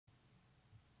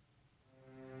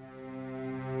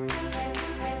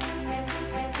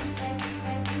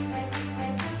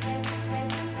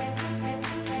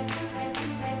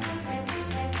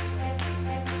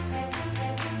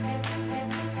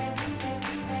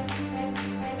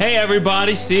Hey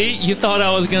everybody, see, you thought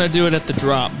I was going to do it at the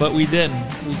drop, but we didn't.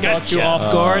 We got you off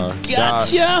guard.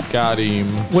 Gotcha. Got him.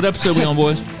 What episode we on,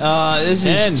 boys? This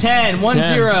is 10.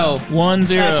 1-0. 1-0.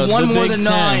 That's one more than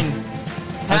 9.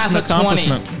 That's Half an of 20.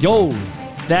 accomplishment. Yo,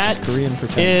 That Korean for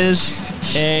 10.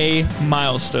 is a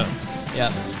milestone.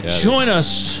 Yep. Yeah, Join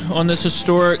us on this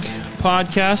historic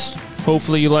podcast.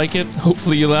 Hopefully you like it.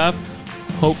 Hopefully you laugh.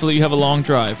 Hopefully you have a long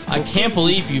drive. I can't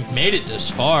believe you've made it this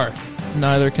far.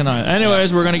 Neither can I.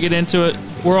 Anyways, we're going to get into it.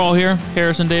 We're all here.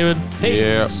 Harrison, David.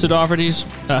 Yeah. Sadofrates.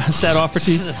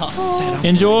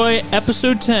 Enjoy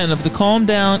episode 10 of the Calm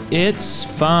Down, It's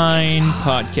Fine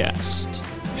podcast.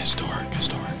 Historic.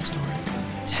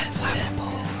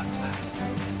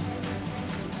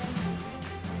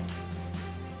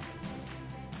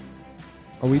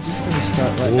 Are we just gonna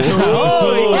start like?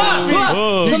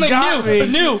 Something got me.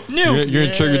 new. You're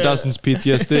gonna trigger Dustin's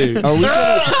PTSD. Are we?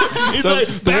 Gonna, He's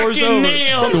like, back in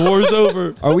nailed. The war's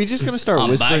over. are we just gonna start I'm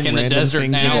whispering back in the random desert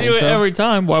things? now. in We the do it intro? every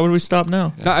time. Why would we stop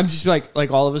now? No, I'm just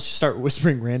like all of us just start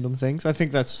whispering random things. I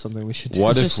think that's something we should do.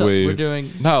 What It's if just we? we're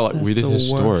doing- No, like we That's did the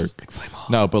historic.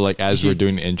 No, but like as we're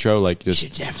doing the intro, like should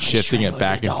just definitely shifting it strangle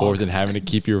back your and forth dog. and having to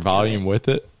keep your volume with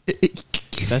it.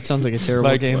 That sounds like a terrible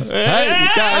Like, game. hey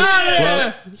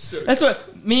guys, That's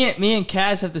what me and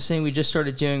Kaz have this thing we just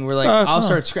started doing. We're like, I'll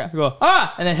start scrapping, go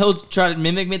and then he'll try to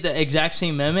mimic me at the exact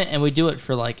same moment, and we do it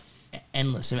for like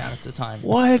endless amounts of time.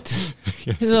 What?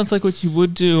 It sounds like what you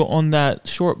would do on that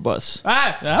short bus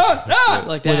Like with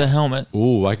a that. helmet.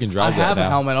 Ooh, I can I drive that have now. a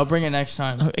helmet. I'll bring it next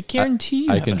time. I guarantee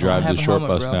you. I have can a drive have the a short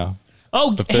helmet, bus bro. now.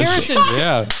 Oh, Official. Harrison.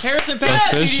 Yeah. Harrison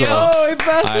passed Official. CDL. Oh, he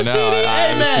passed I the know. CDL. I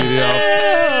have a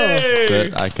CDL. That's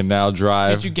it. I can now drive.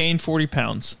 Did you gain 40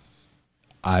 pounds?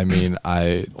 I mean,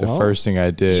 the Well. first thing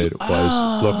I did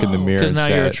was look in the mirror Because and now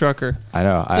say, you're a trucker. I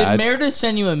know. Did Meredith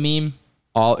send you a meme?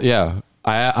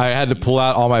 I had to pull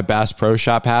out all my Bass Pro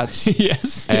Shop hats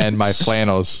Yes. and my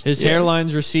flannels. His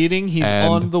hairline's receding. He's And-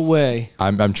 on the way.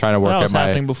 I'm trying to work That at was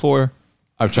happening my before.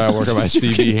 I'm trying to work on my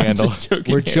CV handle.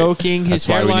 We're joking. His That's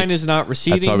why we hairline need- is not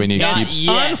receding. That's why we need Not keeps.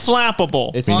 yet.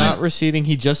 Unflappable. It's We not need- receding.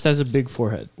 He just has a big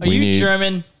forehead. Are We you need-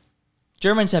 German?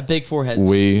 Germans have big foreheads.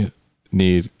 We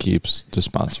need keeps to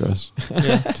sponsor us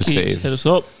to save. Hit us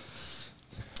up.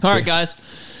 All right, guys.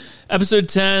 Episode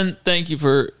 10. Thank you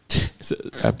for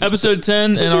episode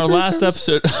 10 and our last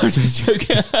episode. I'm just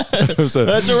joking. That's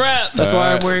a wrap. That's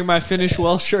why I'm wearing my Finish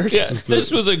Well shirt. Yeah,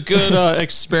 this was a good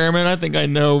experiment. I think I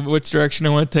know which direction I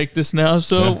want to take this now.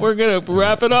 So we're gonna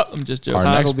wrap it up. I'm just joking. Our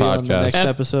Todd next will be on the podcast. next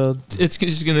episode. It's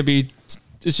just gonna be.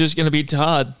 It's just gonna be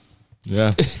Todd.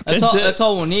 Yeah. That's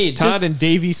all we'll need. Todd and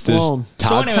Davey Sloan.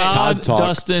 Todd, anyway, Todd, talk.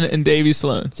 Dustin, and Davey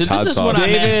Sloan. So Todd this is talk. what I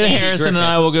David, meant. Andy Harrison, and Griffith.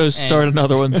 I will go start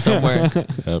another one somewhere.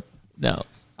 Yep. No.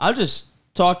 I'll just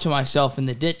talk to myself in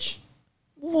the ditch.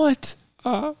 What?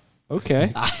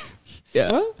 Okay.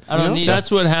 Yeah. I don't need That's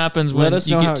what happens when Let us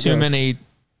you know how get it too goes. many.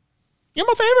 You're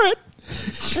my favorite.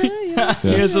 You have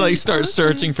to like start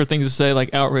searching for things to say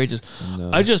like outrageous.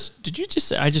 Did you just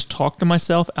say I just talked to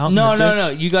myself out? No, in the no,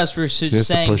 ditch? no. You guys were has to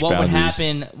saying push what would boundaries.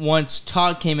 happen once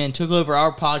Todd came in, took over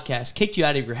our podcast, kicked you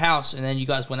out of your house, and then you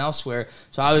guys went elsewhere.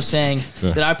 So I was saying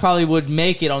that I probably would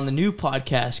make it on the new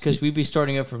podcast because we'd be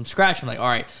starting up from scratch. I'm like, all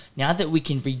right, now that we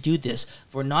can redo this,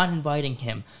 we're not inviting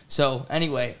him. So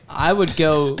anyway, I would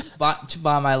go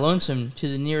by my lonesome to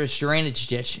the nearest drainage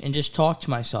ditch and just talk to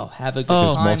myself, have a good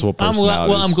Oh. time. multiple I'm glad.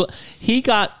 Well, I'm glad he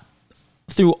got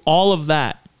through all of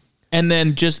that, and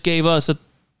then just gave us a.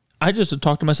 I just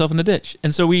talked to myself in the ditch,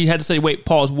 and so we had to say, "Wait,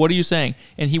 pause. What are you saying?"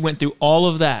 And he went through all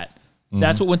of that.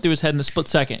 That's what went through his head in a split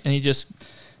second, and he just.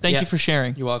 Thank Yeah. you for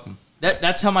sharing. You're welcome.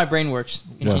 That's how my brain works.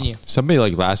 Continue. Somebody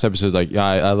like last episode, like, yeah,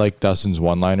 I like Dustin's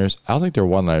one-liners. I don't think they're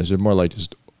one-liners. They're more like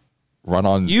just run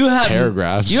on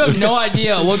paragraphs. You have no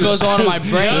idea what goes on in my I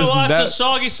brain. watched that- the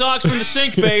soggy socks from the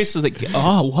sink base. I was like,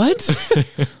 oh, what?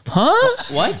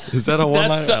 Huh? What? Is that a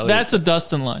one-liner? That's a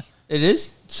Dustin line. It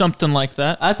is? Something like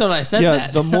that. I thought I said Yeah,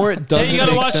 that. the more it doesn't Hey, you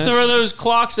gotta make watch sense. those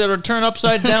clocks that are turned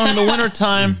upside down in the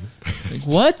wintertime. Like,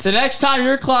 what? The next time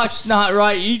your clock's not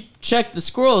right, you check the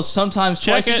squirrels sometimes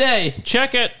Check twice it. a day.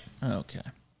 Check it. Okay.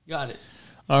 Got it.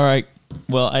 All right.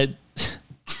 Well,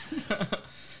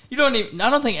 You don't even. I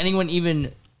don't think anyone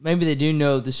even. Maybe they do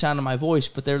know the sound of my voice,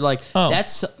 but they're like, Oh.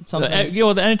 that's something. you know,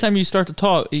 anytime you start to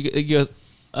talk, he goes,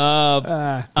 we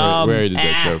already did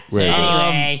that joke. We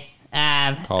already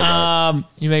called that.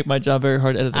 you make my job very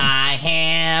hard editing. I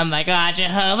am like God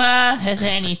Jehovah has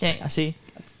anything. I see.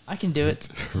 I can do it.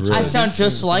 I sound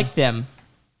just like them.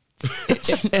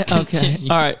 Okay.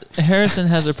 All right. Harrison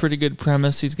has a pretty good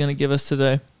premise he's going to give us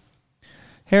today.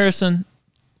 Harrison,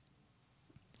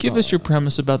 give us your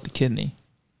premise about the kidney.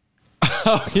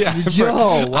 Yeah,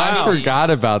 Yo, wow. I forgot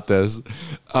about this.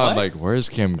 I'm like, where's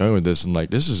Cam going with this? I'm like,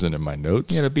 this isn't in my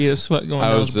notes. He had a bead of sweat going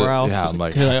down his brow. Yeah, I'm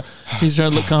like, he's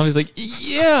trying to look calm. He's like,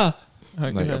 yeah. All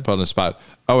right, like I put on the spot.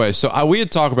 Okay, so we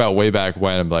had talked about way back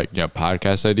when, like,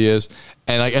 podcast ideas,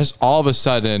 and I guess all of a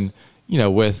sudden,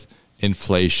 with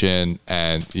inflation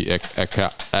and the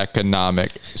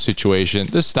economic situation,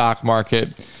 the stock market,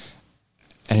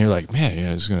 and you're like,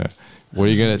 man, what are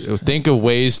you gonna think of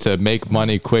ways to make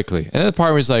money quickly? And the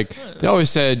part was like, they always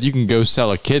said you can go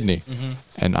sell a kidney,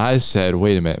 and I said,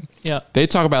 wait a minute, they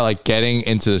talk about like getting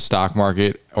into the stock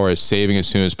market or saving as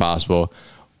soon as possible.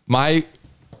 My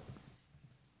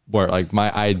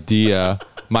idea,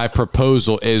 my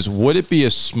proposal is, would it be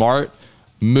a smart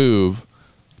move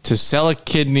to sell a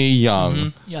kidney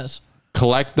young, yes,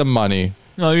 collect the money,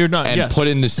 no, you're not, and put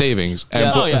it into savings,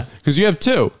 and because you have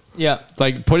two,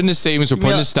 like put into savings or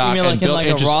put into stock and build like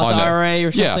interest a Roth on that. IRA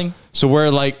or something. Yeah. So we're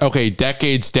like, okay,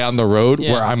 decades down the road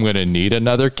where I'm going to need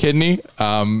another kidney.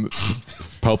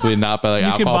 Hopefully not by like you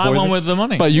alcohol can buy poisoning. one with the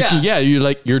money, but you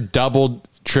can, you're doubled,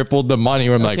 tripled the money.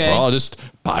 Where I'm like, well, I'll just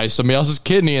buy somebody else's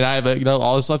kidney and I have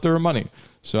all this leftover money.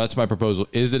 So that's my proposal.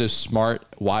 Is it a smart,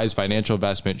 wise financial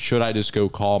investment? Should I just go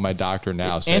call my doctor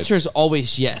now? Answer is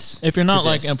always yes. If you're not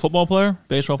like a football player,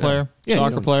 baseball player,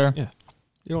 soccer player,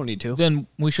 you don't need to. Then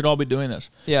we should all be doing this.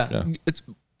 Yeah. It's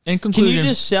in conclusion, Can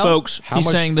you just sell, folks. How he's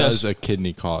much saying does this. a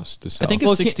kidney cost to sell? I think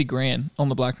it's $60,000 on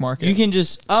the black market. You can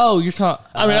just you're talking.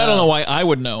 I mean, I don't know why I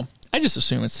would know. I just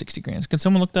assume it's $60,000. Can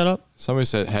someone look that up? Somebody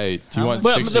said, "Hey, do you want?"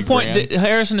 But 60 the point grand?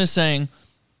 Harrison is saying,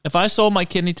 if I sold my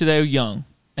kidney today young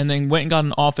and then went and got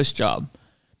an office job,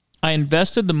 I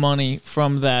invested the money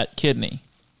from that kidney.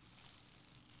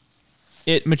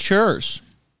 It matures.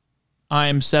 I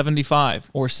am 75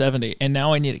 or 70, and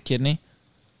now I need a kidney.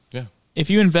 Yeah. If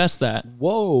you invest that,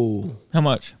 Whoa. how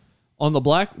much? On the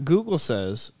black, Google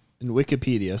says, in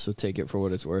Wikipedia, so take it for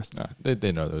what it's worth. Nah,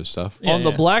 they know those stuff. Yeah, On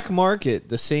the black market,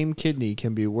 the same kidney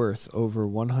can be worth over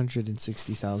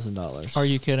 $160,000. Are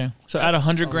you kidding? So add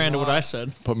 $100,000 to what I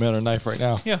said. Put me on a knife right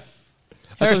now. Yeah.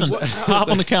 Harrison, hop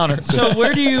on the counter. So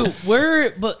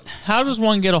but how does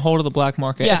one get a hold of the black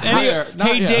market? Yeah,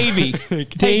 Hey, Davey.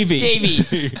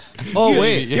 Davey. Oh,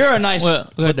 wait. You're a nice. Well,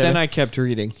 go ahead, But then Davey. I kept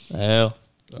reading.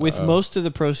 With most of the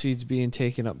proceeds being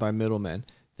taken up by middlemen,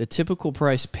 the typical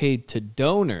price paid to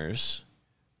donors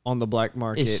on the black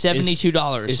market is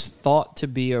 $72. is thought to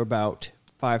be about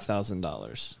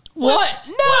 $5,000. What?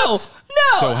 No.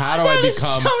 So how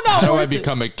do I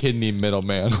become a kidney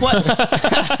middleman?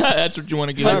 That's what you want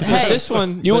to get. Hey, This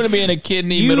one, You want to be in a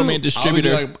kidney middleman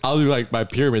distributor. I'll do like my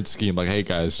pyramid scheme. Like, hey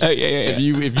guys, Yeah. if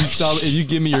you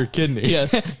give me your kidney,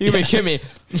 Yes. You may give me.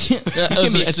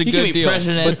 It's a good deal.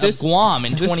 President of Guam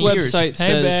in this 20 years. website Hey,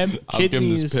 says babe. I'll give him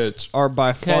this kidneys pitch. are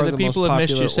by far the the people most have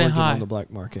missed popular you. Say organ hi. on the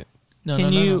black market. No,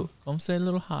 Can no. you- Come say a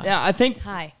little hi. Yeah, I think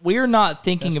Hi. we're not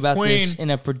thinking That's about this Queen. in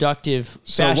a productive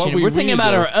So fashion. what we We're thinking need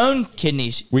about to- our own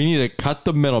kidneys. we need to cut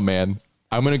the middleman.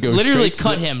 I'm gonna go Literally straight to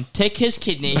cut the- him, take his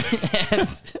kidney, and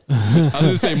I was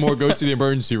gonna say more. Go to the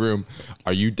emergency room.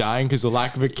 Are you dying because of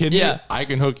lack of a kidney? Yeah. I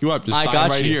can hook you up. Just I sign got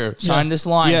right you. here. Sign this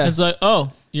line. Yeah. It's like,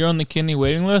 oh, you're on the kidney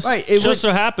waiting list? Right, it Just would-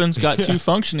 so happens, got 2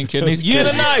 functioning kidneys.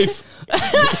 Get a knife.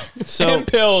 And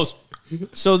pills.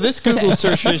 So this Google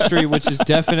search history, which is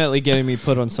definitely getting me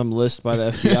put on some list by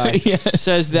the FBI, Yes.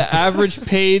 says the average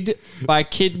paid by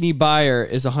kidney buyer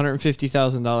is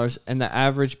 $150,000, and the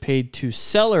average paid to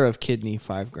seller of kidney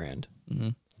 $5,000.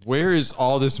 Where is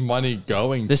all this money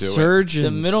going The to? surgeons,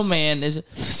 The middleman is.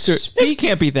 It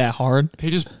can't be that hard. They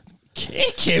just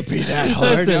it can't be that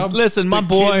hard. Listen, my the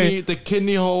boy. the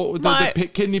kidney hole, My- the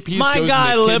kidney piece. my goes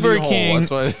guy in the Liver kidney King-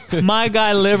 Hole. That's why My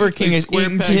guy Liver King is square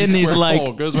eating peg, kidneys square like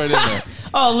hole goes right in there.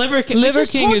 Oh, Liver King. we Liver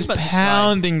just King talked is about this guy.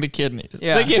 pounding the kidneys.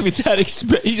 Yeah. They can't be that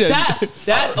expensive.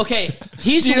 That okay.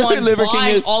 He's Do you the know who one Liver King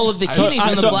buying is? all of the kidneys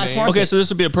in the black market. Okay, so this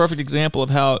would be a perfect example of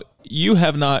how you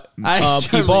have not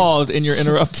Totally- evolved in your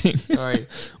interrupting. Sorry.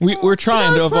 We're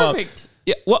trying That to was evolve. perfect.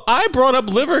 Yeah, well, I brought up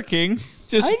Liver King.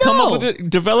 Just I come up know. with it,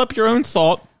 develop your own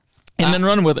thought, and then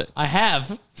run with it. I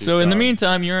have. So in the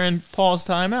meantime, you're in Paul's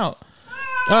timeout.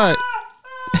 All right,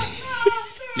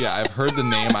 Yeah, I've heard the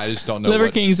name. I just don't know. Liver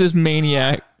what. King's this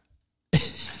maniac.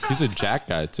 He's a jack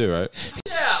guy too, right?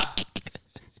 Yeah.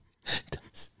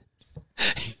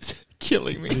 He's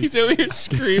killing me. He's over here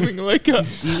screaming like a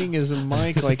Eating his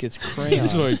mic like it's crayon.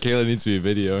 That's why Kayla needs to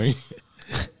be videoing.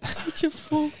 such a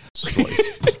fool.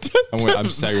 I'm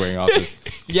segueing off this.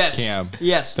 Yes. Cam.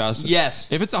 Yes. Dustin.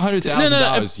 Yes. If it's $100,000,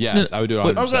 No. I would do it.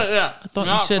 Wait, 100%. Yeah. I thought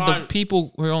you said the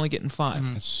people were only getting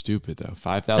 5. That's stupid though.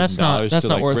 That's $5,000 not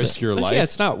to worth risk it. your life. Yeah,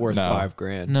 it's not worth No.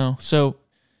 $5,000. No, so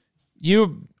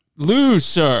you Lose,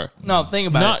 sir. No, think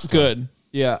about Not it. good.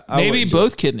 Yeah, Maybe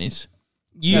both kidneys.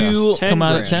 You Yes, 10 come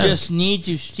out at grand. 10. just need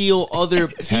to steal other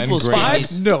 10 people's grand.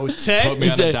 kidneys. No, 10. Put me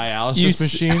on a said, dialysis you s-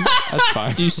 machine. That's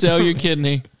fine. You sell your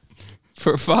kidney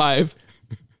for 5.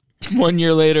 1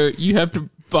 year later, you have to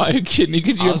buy a kidney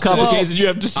because you I'll have say- complications. You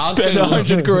have to I'll spend say-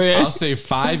 100 grand. I'll say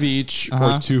 5 each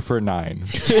Uh-huh. or 2 for 9.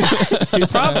 The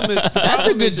problem is, That's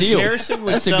a good deal. Harrison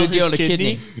would That's a sell good deal his to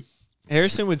kidney. kidney.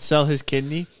 Harrison would sell his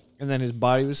kidney, and then his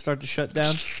body would start to shut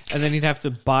down, and then he'd have to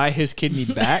buy his kidney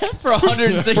back For for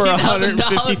 $160,000.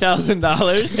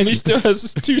 $150,000. And he still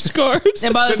has 2 scars.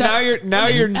 And by So the time, now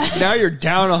you're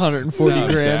down 140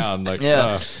 Down, grand. down, like,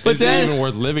 Yeah. but But then- even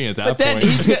worth living at that but then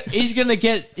point. he's gonna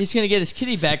get his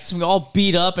kidney back. It's gonna be all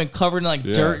beat up and covered in like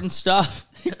Yeah. dirt and stuff.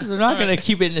 They're not gonna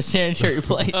keep it in a sanitary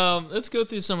place. Let's go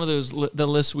through some of those the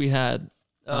lists we had.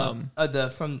 From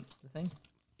the thing.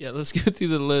 Yeah, let's go through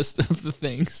the list of the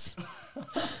things.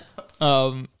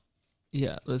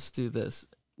 Yeah, let's do this.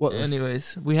 What?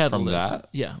 Anyways, we had From a list. that?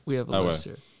 Yeah, we have a Oh, list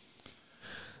here.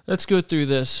 Let's go through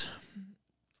this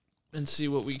and see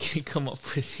what we can come up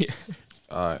with here.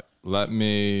 All right,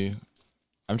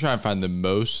 I'm trying to find the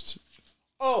most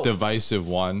divisive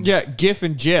one. Yeah, GIF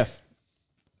and GIF.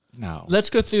 No. Let's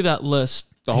go through that list.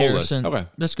 The whole list. Harrison. Okay.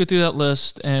 Let's go through that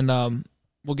list and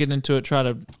we'll get into it. Try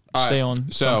to All stay right,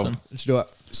 on so- something. Let's do it.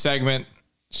 Segment,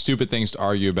 stupid things to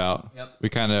argue about. Yep. We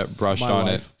kind of brushed My on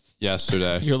life. it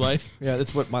yesterday. Your life. Yeah,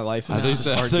 that's what my life is. I thought you Just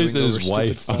said arguing his over stupid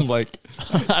wife. stuff. I'm like,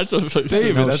 That's what-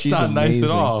 David, No, that's she's not nice at amazing.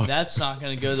 all. That's not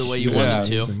gonna go the way you Yeah. want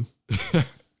it to.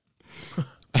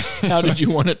 How did you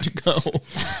want it to go?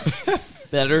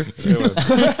 Better.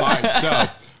 All right,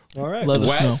 so All right. Let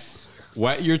us know.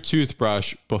 wet your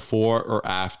toothbrush before or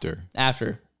after?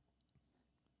 After.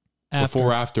 Before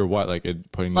or after what? Like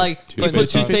putting Like the you put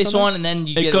toothpaste on? toothpaste on and then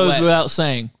you It get goes wet. without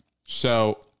saying.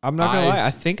 So I'm not gonna lie.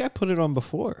 I think I put it on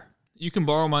before. You can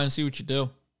borrow mine and see what you do.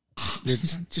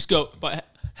 Just go by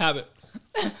habit.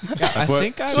 I put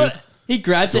think I. What? He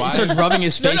grabs it and I- starts rubbing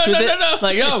his face no, with no, it. no.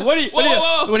 Like, oh, what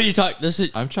Whoa. are you talking? This is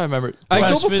I'm trying to remember. I Try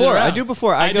to go spin it before. I around. do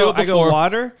before. I I do go. it I go before.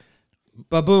 water,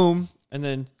 ba boom, and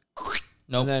then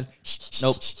nope. and then.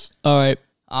 Nope. All right.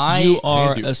 You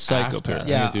are do a psychopath. after.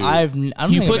 Yeah, do- I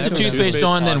don't You think put I've the ever done toothpaste Toothpaste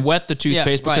on, then on. wet the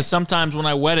toothpaste right. because sometimes when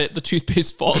I wet it, the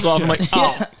toothpaste falls off. I'm like,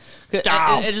 oh, that.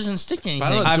 It doesn't stick to anything.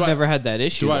 don't know. I've Do I- never had that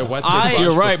issue. Do I though. wet the I- brush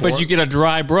you're right, before? but you get a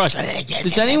dry brush.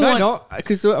 Does No, anyone? I don't,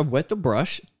 because I wet the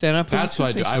brush, then I put. That's the what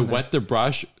I do. toothpaste I on there. wet the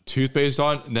brush, toothpaste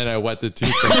on, and then I wet the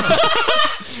toothpaste.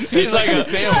 It's like a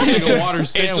sandwich, like a water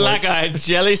sandwich. It's like a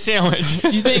jelly sandwich. Do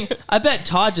you think? I bet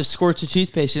Todd just squirts the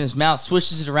toothpaste in his mouth,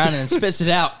 swishes it around, and then spits it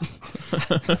out.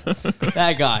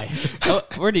 That guy. Oh,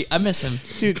 where do you, I miss him?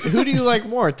 Dude, who do you like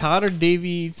more, Todd or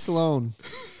Davey Sloan?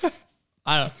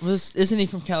 I don't. Isn't he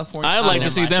from California? I Oh, like to never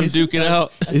see mind. them duke it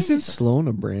out. Isn't Sloan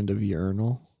a brand of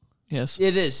urinal? Yes.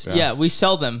 It is. Yeah. Yeah, we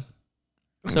sell them.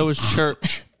 So is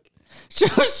church.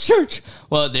 Church.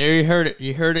 Well, there you heard it.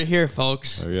 You heard it here,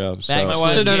 folks. Oh, yeah. Back- My So,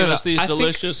 wife no, no, gave no. us these I think-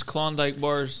 delicious Klondike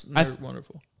bars. And I they're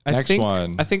wonderful. Next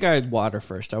one. I think I'd water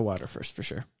first. I water first for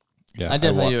sure. yeah, I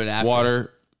definitely do it after.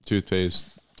 Water,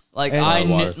 toothpaste. Like And I,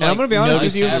 water. like, And I'm gonna be honest with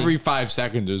noticed you, every- Every 5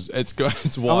 seconds, it's good.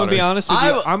 It's water. I'm gonna be honest with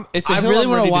you. It's a I hill really I'm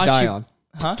wanna ready to watch die you- on.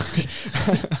 Huh?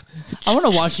 I want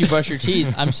to watch you brush your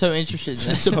teeth. I'm so interested in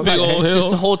this. It's a big old hill. Just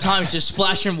the whole time, it's just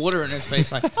splashing water in his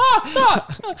face. Like,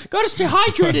 gotta stay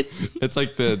hydrated. It's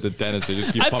like the dentist. They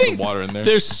just keep I pumping think water in there.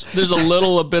 there's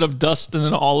a bit of dust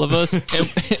in all of us.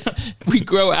 And we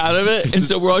grow out of it, and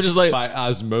so we're all just like, By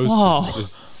osmosis. Wow.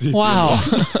 Just see- wow.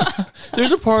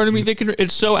 There's a part of me that can.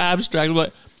 It's so abstract. I'm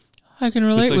like, I can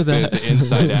relate It's like with that. the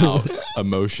inside out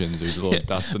emotions. There's a little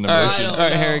dust in all right, emotion. don't all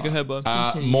right, know. Harry, go ahead, bud.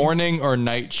 Continue. Morning or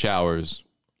night showers?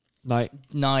 Night.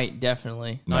 Night,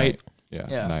 definitely. Night. Yeah,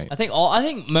 Yeah, night. I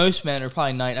think most men are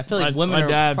probably night. I feel like My women are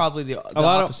dad- probably the lot of-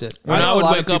 opposite. When I know I a would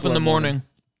lot of wake up people in the are morning. morning,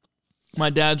 my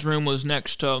dad's room was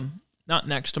next to, not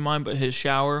next to mine, but his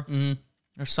shower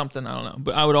or something. I don't know.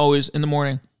 But I would always, in the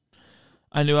morning,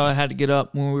 I knew I had to get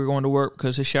up when we were going to work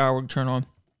because his shower would turn on.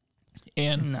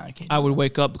 And No, I can't. I would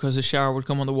wake up because the shower would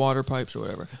come on the water pipes or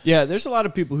whatever. Yeah, there's a lot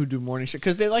of people who do morning shit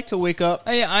because they like to wake up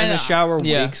I and know. the shower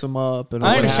Yeah. wakes them up. And I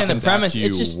all What that. understand the happens premise. after you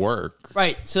It's just- work?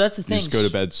 Right. So that's the You thing. just go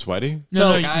to bed sweaty? No,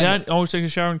 So- no, dad always takes a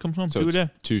shower and comes home. So 2 a day.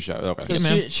 2 showers. Okay. So- Yeah,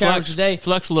 man. showers Flex, a day.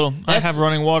 flex a little. I That's- have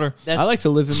running water. That's I like to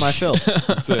live in my filth.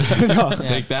 That's it.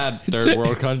 Take that, third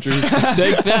world countries.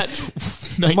 Take that,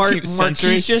 19th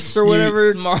century. Mauritius or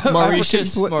whatever.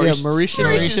 Mauritius. African pla- Yeah, Mauritius.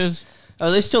 Mauritius. Are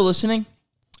they still listening?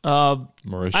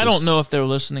 Mauritius. I don't know if they're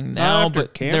listening now, After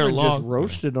but they're Cameron just long.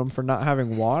 roasted them for not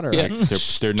having water. Yeah. Like,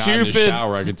 They're not in the Stupid.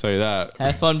 shower, I can tell you that.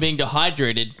 Have fun being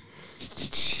dehydrated.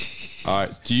 All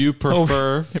right. Do you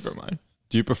prefer Never mind.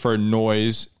 Do you prefer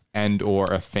noise and or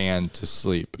a fan to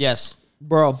sleep? Yes.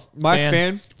 Bro, my Fan.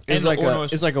 fan is And like or a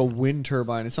noise. it's like a wind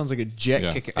turbine. It sounds like a jet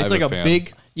Yeah, kicking. I It's have like a a fan.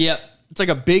 big Yep. it's like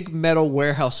a big metal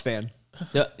warehouse fan.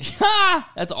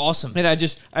 That's awesome. And I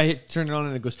turn it on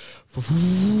and it goes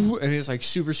and it's like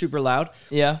super super loud.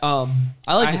 Yeah.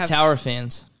 I like the tower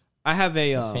fans. I have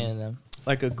a Fan of them.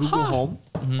 like a Google Home.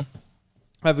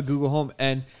 I have a Google Home,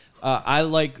 and I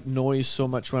like noise so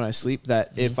much when I sleep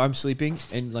that if I'm sleeping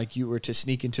and like you were to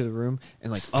sneak into the room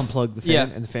and like unplug the fan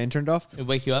Yeah. and the fan turned off, It'd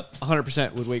wake you up.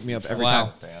 100% would wake me up every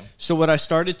Wow. time. So what I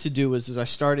started to do is I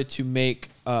started to make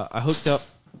I hooked up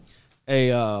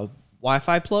a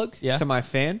Wi-Fi plug Yeah. to my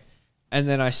fan, and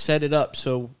then I set it up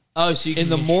so Oh, so you can in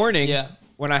the morning Yeah.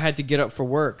 when I had to get up for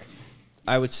work,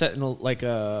 I would set in like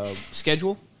a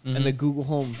schedule, and the Google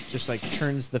Home just like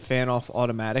turns the fan off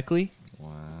automatically. Wow.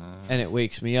 And it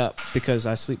wakes me up because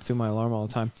I sleep through my alarm all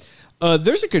the time.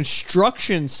 There's a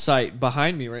construction site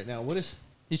behind me right now. What is?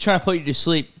 He's trying to put you to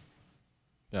sleep.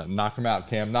 Yeah, knock him out,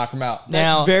 Cam. Knock him out.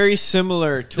 Now, That's very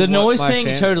similar to the what noise my thing,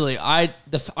 fan is. totally. I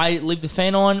leave the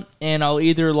fan on, and I'll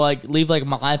either like leave like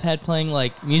my iPad playing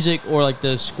like music or like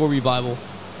the Scorby Bible.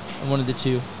 One of the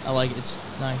two. I like it. It's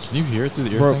nice. Can you hear it through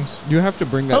the ear Bro, things? you have to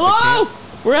bring that. to Hello! camp.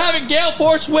 We're having gale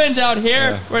force winds out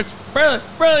here. Yeah. We're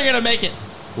barely gonna make it.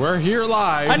 We're here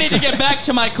live. I need to get back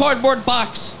to my cardboard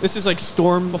box. This is like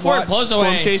storm Before it watch, blows storm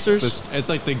away. chasers. It's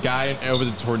like the guy over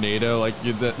the tornado, like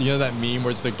you know that meme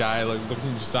where it's the guy like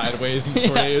looking sideways and the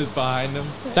tornado is behind him.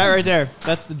 That right there.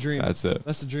 That's the dream. That's it.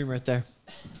 That's the dream right there.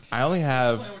 I only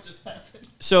have.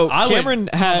 So Cameron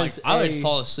would, has I would a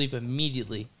fall asleep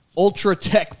immediately. Ultra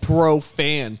Tech Pro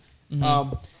fan.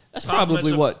 That's probably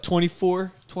Compliments what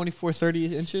 24,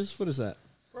 30 inches. What is that?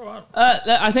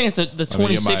 I think it's the Let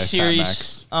me get 26 my Fat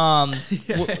series.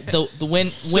 The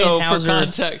wind So for Windhauser.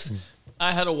 context,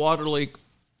 I had a water leak,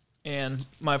 and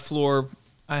my floor.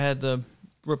 I had to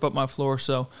rip up my floor.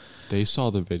 So They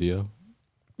saw the video.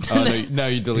 Oh no,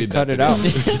 you deleted Cut that it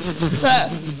video.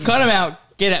 out. Cut him out.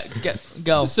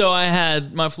 Go. So I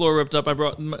had my floor ripped up. I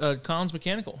brought Collins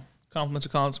Mechanical. Compliments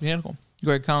of Collins Mechanical.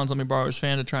 Greg Collins let me borrow his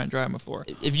fan to try and dry my floor.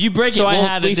 If you break So it, I we'll-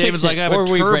 had we it. fix David's it, like, I have or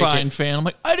a we break turbine it. fan. I'm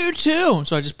like, I do too.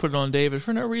 So I just put it on David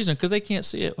for no reason because they can't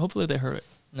see it. Hopefully they heard it.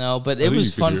 No, but it think was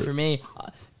you could fun hear it. for me.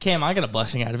 Cam, I got a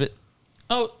blessing out of it.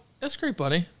 Oh, that's great,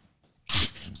 buddy.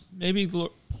 Maybe hopefully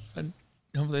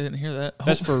they didn't hear that.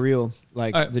 That's for real.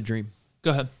 Like All right. the dream.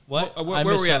 Go ahead. What? Where I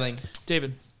were missed we at? something.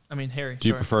 David. I mean Harry. Do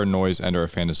you sorry. prefer noise and or a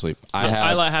fan to sleep?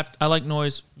 I like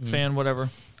noise, fan, whatever.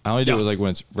 I only do it like when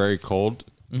it's very cold.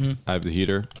 I have the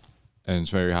heater, and it's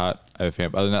very hot. I have a fan.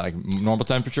 Other than that, like normal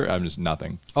temperature, I'm just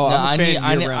nothing. Oh, No, I'm a fan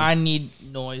I year-round. need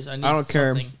noise. I need I don't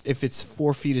care something. if it's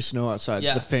 4 feet of snow outside.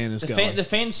 Yeah, The fan is going. The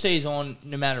fan stays on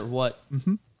no matter what.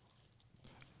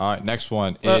 All right, next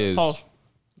one Paul, is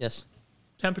Yes.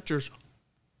 temperatures.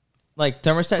 Like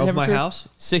thermostat of my temperature? house,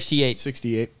 68.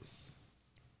 68.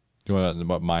 you want to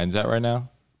know what mine's at right now?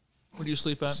 Where do you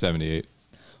sleep at? 78.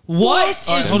 What is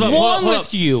right, hold up, wrong hold up.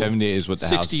 with you? 78 is what the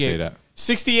house 68. stayed at.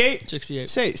 68?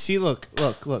 68. See, look.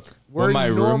 We're my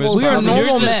room normal. is We are probably- normal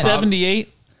Yours is men.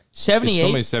 78. It's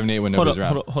normally 78. 78 when Hold nobody's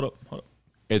up, around. hold up.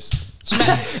 It's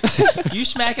You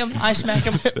smack him, I smack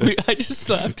him. I just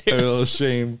slapped a him. little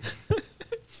shame.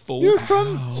 You're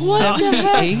from what the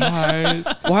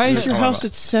heck? Why is your Oh, house no.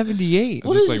 at 78?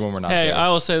 It's just like when we're not Hey, there. I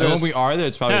will say And this. when we are there,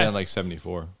 it's probably Hey. at like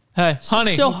 74. Hey,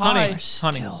 honey, Still honey, high.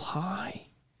 honey. high.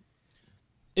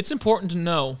 It's important to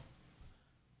know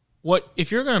what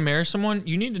if you're going to marry someone,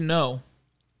 you need to know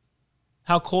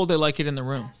how cold they like it in the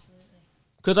room.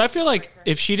 Because I feel like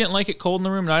if she didn't like it cold in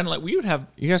the room and I didn't like, we would have,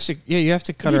 You have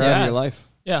to cut her out Yeah. of your life.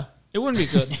 yeah, it wouldn't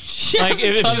be good. Like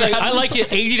if she's like, I like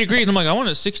it 80 degrees, I'm like, I want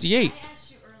it 68. I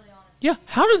asked you early on. Yeah,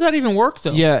 how does that even work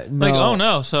though? Yeah, like no. oh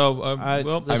no. So well, I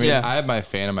mean, Yeah. I have my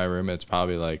fan in my room. It's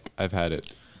probably like I've had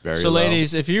it very so low.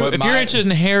 ladies, if you're But interested in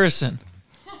Harrison,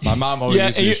 my mom always Yeah,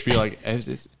 used to and just be like,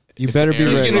 it's You better be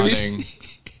air's ready. gonna be- running.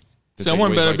 It's someone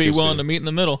like better always be like this willing too. to meet in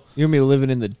the middle. You're going to be living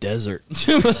in the desert.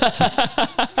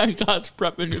 God's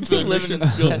prepping you for the Living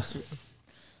mission.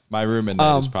 My room in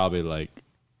that is probably like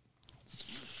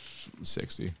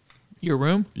 60. Your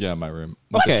room? Yeah, my room.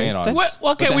 With the Okay, fan on. that's-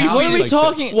 What? Okay, But the we. house What is are we like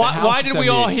talking? the Why? house Why is did we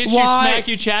all 78. hit you, Why? smack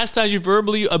you, chastise you,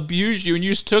 verbally abused you, and you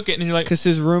just took it, and you're like, Because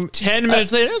his room... 10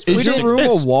 minutes later, it's Is really- your room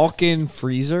it's- a walk-in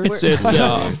freezer? It's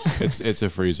It's a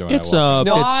freezer when it's I walk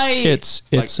in. Why? it's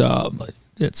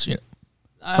you know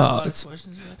I have a lot of it's-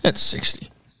 questions. it's 60.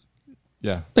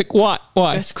 Yeah. Like what?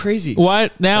 Why? That's crazy. Why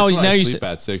now? That's when Now I you sleep say,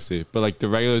 at 60, but like the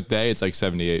regular day, it's like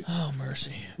 78. oh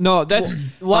mercy. No, that's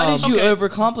Why did you Okay.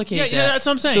 overcomplicate Yeah, that? yeah, that's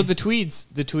what I'm saying. so the tweeds.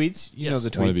 You Yes. know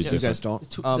the Wanna be tweeds. You guys different.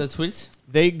 don't. The tweets?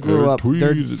 They grew up.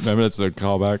 They're Remember that's a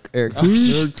callback. Eric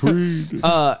Eric Tweed.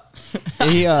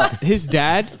 his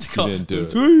dad. You didn't do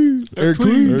it. Eric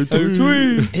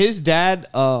Tweed. His dad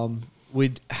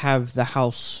would have the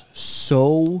house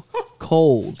so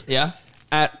cold Yeah.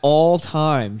 at all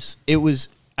times. It was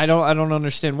I don't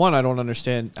understand. One, I don't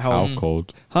understand how How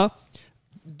cold? huh?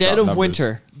 Dead About of numbers.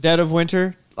 winter. Dead of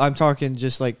winter. I'm talking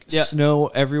just like Yeah. snow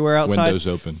everywhere outside. Windows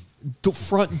open. The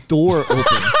front door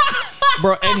open.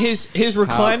 Bro, and his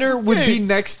recliner would be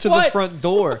next to the What? front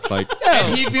door. Like,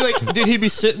 And he'd be like, dude, he'd be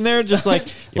sitting there just like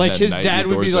that his night dad your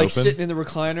would be door's like open? sitting in the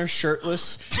recliner,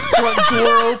 shirtless, front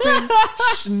door open,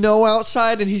 snow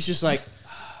outside, and he's just like,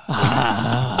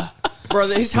 bro,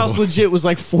 his house legit was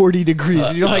like 40 degrees.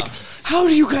 And you're like, how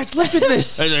do you guys live in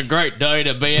this? It's a great day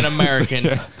to be an American.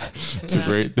 it's a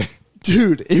great day.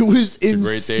 Dude, it was It's a insane.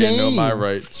 great day to know my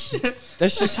rights.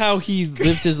 That's just how he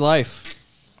lived his life.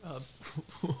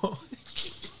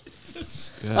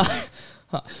 Yeah.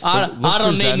 I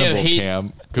don't need no Presentable, heat.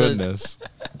 Cam. Goodness.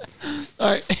 All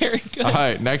right, Eric. Go All ahead.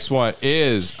 right, next one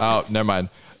is never mind.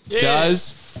 Yeah.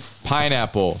 Does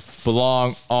pineapple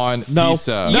belong on No.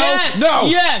 pizza? No. Yes. No.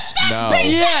 Yes. No.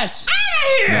 Yes.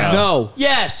 No.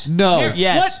 Yes. No.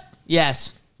 Yes.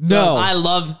 Yes. No. I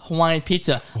love Hawaiian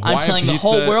pizza. I'm Hawaiian telling the pizza-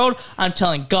 whole world. I'm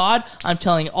telling God. I'm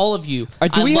telling all of you.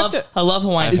 Do we have love, to- I love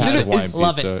Hawaiian I've Is pizza. had it- Hawaiian is-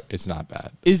 love pizza. it. It's not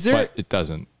bad. Is there- But it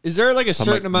doesn't. Is there like a Some,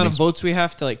 certain like, amount of mixed- votes we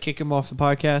have to like kick him off the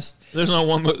podcast? There's not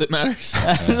one vote that matters.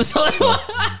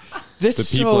 This The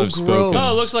is people so have spoken. gross.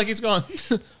 Oh, it looks like he's gone.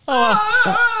 Oh,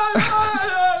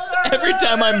 wow. Every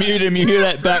time I mute him, you hear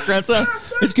that background sound.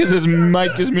 It's because his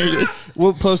mic is muted.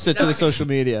 We'll post it to the social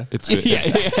media. It's good. We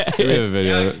have a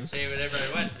video. Say whatever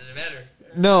I want. Doesn't matter.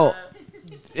 No,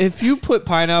 if you put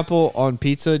pineapple on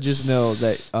pizza, just know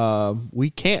that we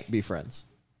can't be friends.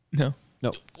 No.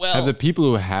 No, Well, Have the people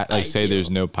who had like say Ideal. there's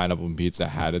no pineapple in pizza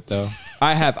had it though?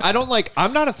 I have. I don't like.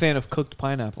 I'm not a fan of cooked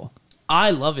pineapple.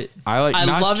 I love it. I like I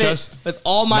not love just it with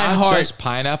all my not heart. just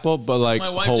pineapple, but like My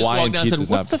wife just Hawaiian walked down and pizza's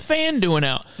said, "What's not. the fan doing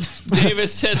out?" David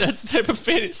said, "That's the type of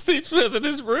fan he sleeps with in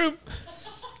his room."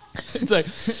 It's like,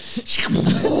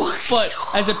 But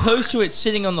as opposed to it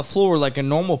sitting on the floor like a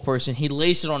normal person, he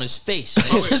lays it on his face. And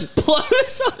it just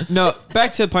blows up. No,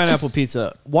 back to pineapple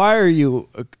pizza. Why are you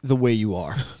the way you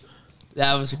are?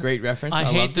 That was a great reference. I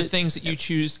hate loved the it. things that you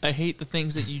choose. I hate the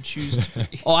things that you choose. To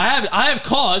eat. Oh, I have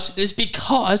cause. It's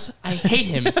because I hate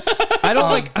him. I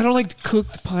don't like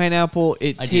cooked pineapple.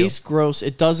 It I do. tastes gross.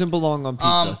 It doesn't belong on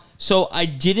pizza. So I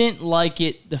didn't like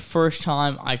it the first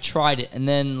time I tried it, and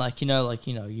then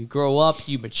you grow up,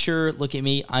 you mature. Look at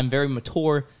me, I'm very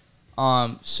mature.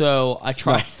 So I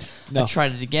tried. No. I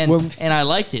tried it again, When- and I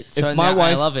liked it. So if my now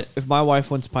wife, I love it. If my wife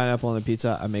wants pineapple on the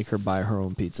pizza, I make her buy her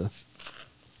own pizza.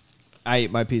 I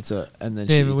eat my pizza and then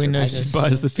David, she we eats her know pizza. she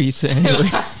buys the pizza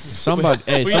anyways.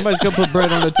 Somebody's gonna put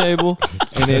bread on the table,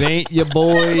 and it ain't your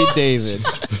boy David.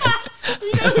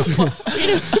 I'm just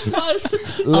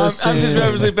Listen.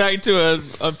 referencing back to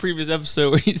a previous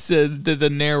episode where he said the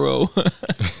narrow.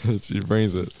 She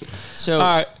brings it. So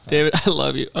All right, David, I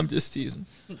love you. I'm just teasing.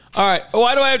 All right,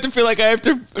 why do I have to feel like I have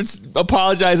to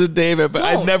apologize to David, but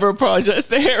I Don't. never apologize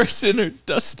to Harrison or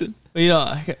Dustin?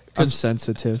 I'm because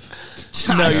sensitive.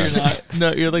 No, you're not.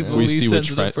 No, you're like the We least see which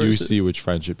sensitive you person. see which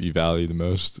friendship you value the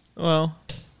most. Well,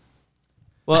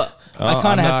 well, I I'm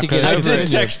kind of have not to get gonna I over did it.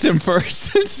 text him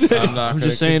first. and said- I'm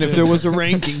just saying, if there was a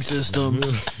ranking system,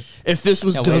 if this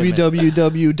was Now, wait a minute.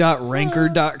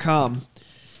 www.ranker.com,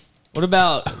 What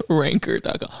about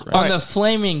Ranker.com. All on right, the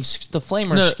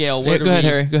flamer no, scale? yeah, Where go do ahead, we-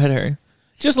 Harry. Go ahead, Harry.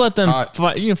 Just let them All right.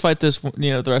 fight. You can fight this,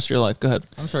 the rest of your life. Go ahead.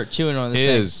 I'm sort of chewing on this.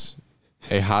 thing. Is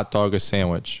a hot dog a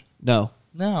sandwich? no,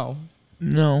 No,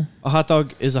 No. a hot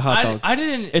dog is a hot dog. I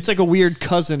didn't. It's like a weird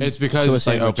cousin. It's because to a it's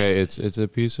like sandwich. okay, it's a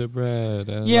piece of bread.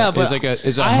 And Yeah, like, but it's like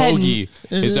a I hadn't- hoagie.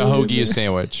 Is a hoagie a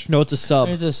sandwich? No, it's a sub.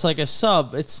 It's just like a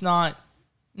sub. It's not.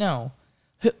 No.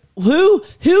 Who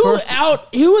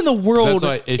in the world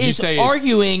why if you is say it's-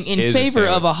 arguing in is a favor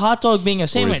of sandwich, a hot dog being a Or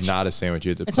sandwich? it's not a sandwich.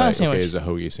 You have to It's play, not a sandwich. Okay, it's a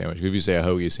hoagie sandwich. If you say a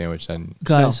hoagie sandwich, then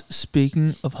Guys,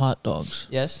 speaking of hot dogs,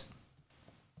 Yes.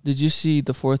 did you see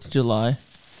the 4th of July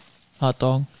hot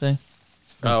dog thing?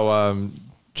 oh What's his name?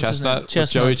 Chestnut,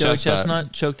 Chestnut. Joey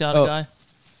Chestnut choked out Oh. a guy.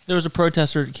 There was a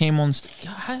protester that came on.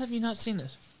 How have you not seen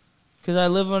this? Because I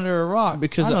live under a rock.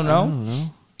 Because I don't know.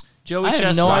 Joey I have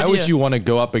Chestnut. no Why idea. would you want to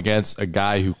go up against a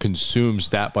guy who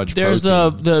consumes that much There's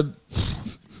protein? the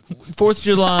 4th of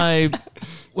July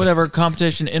whatever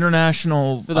competition,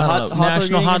 international, For the I hot- don't know, hot dog national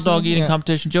eating or hot dog something? eating Yeah.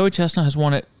 competition. Joey Chestnut has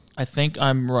won it. I think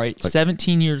I'm right.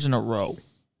 17 years in a row,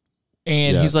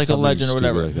 and Yeah, he's like a something legend or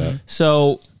stupid whatever. like that.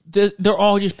 So they're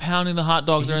all just pounding the hot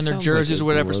dogs. He They're in their sounds like jerseys a or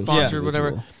whatever, gross sponsored, whatever.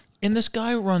 individual. And this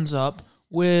guy runs up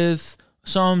with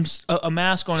a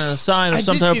mask on and a sign I of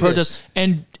some did type of see protest,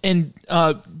 and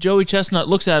Joey Chestnut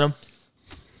looks at him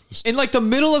In like the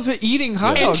middle of it eating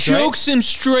hot and dogs, right? chokes him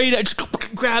straight,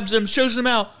 just grabs him, shows him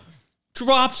out,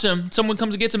 drops him. Someone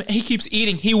comes and gets him, and he keeps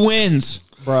eating. He wins.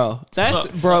 Bro, that's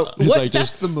bro. He's What? like That's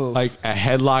just the move. Like a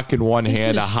headlock in one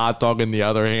hand, a is- hot dog in the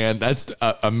other hand. That's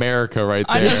America right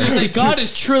I there. just was like, God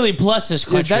has truly blessed this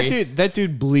Dude, country. that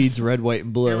dude bleeds red, white,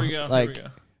 and blue. Here we go. Like, Here we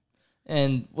go.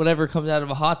 And whatever comes out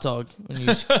of a hot dog. When you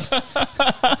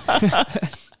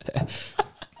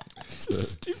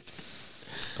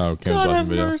Okay, God have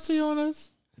video. mercy on us.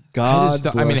 God.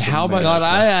 I mean, bless how much- America. God,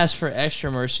 I ask for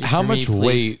extra mercy. How for much me, please.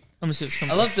 weight? Let me see this.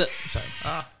 I love the.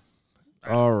 Sorry.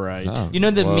 All right. Oh, You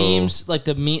know the whoa. memes, like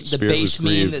the Spirit base was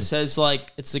meme grieved. that says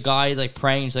like it's the guy like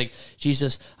praying. He's like,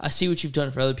 Jesus, I see what you've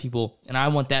done for other people, and I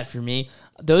want that for me.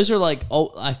 Those are like,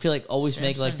 oh, I feel like always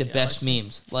make like the Samsung best Galaxy.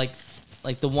 memes.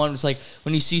 Like the ones like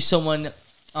when you see someone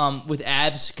with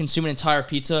abs consume an entire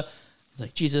pizza. It's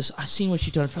like, Jesus, I've seen what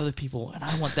you've done for other people, and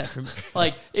I want that for me.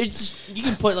 Like it's you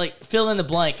can put like fill in the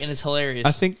blank, and it's hilarious.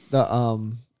 I think the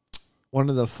one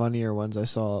of the funnier ones I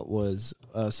saw was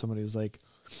somebody was like,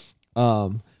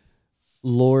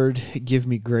 Lord, give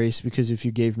me grace, because if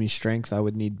you gave me strength, I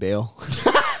would need bail.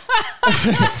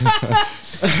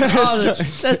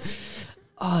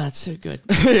 oh, that's so good.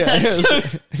 Yeah, That's so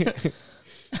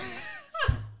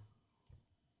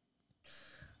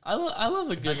I love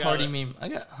a good got hearty it. meme. I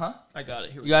got I got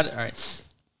it. Here we You got it? All right.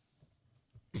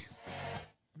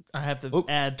 I have the Oop.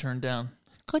 ad turned down.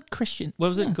 Good Christian. What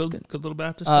was it? Good, good. good Little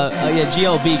Baptist. Yeah,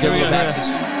 GLB, Here Good we Little go,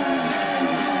 Baptist.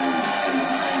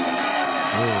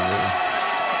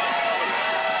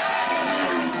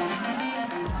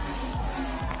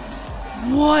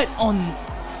 What on?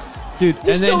 dude, He's and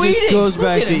then still just eating. goes Look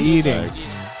back at to him. eating.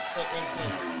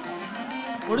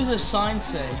 What does a sign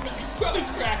say? Probably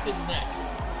cracked his neck.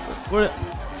 What?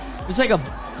 It's like a.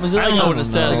 Was it I like don't know a, what it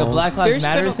says. Like a Black Lives There's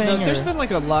Matter been, thing? no, there's or- been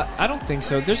like a lot. I don't think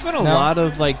so. There's been a No? lot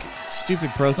of like stupid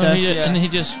And protests. he, just, Yeah. and he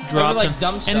just drops like him,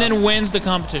 dumb stuff. and then wins the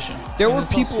competition. There And were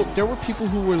it's people. also- There were people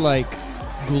who were like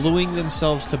gluing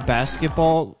themselves to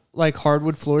basketball, like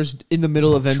hardwood floors, in the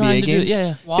middle of Trying NBA to do- games.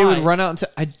 yeah. They Why? would run out into.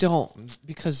 I don't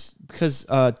because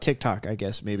TikTok, I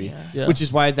guess maybe, Yeah. which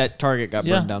is why that Target got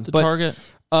Yeah, burned down. the But Target.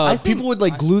 I think- people would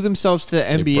like glue themselves to the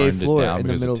They NBA burned it floor down in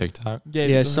the because middle. of TikTok.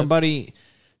 Yeah,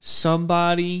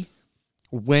 somebody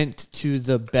went to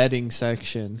the bedding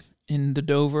section In the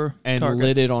Dover and Target.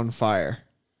 lit it on fire,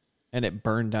 and it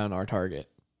burned down our Target.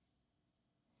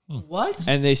 What?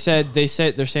 And they're saying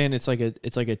it's like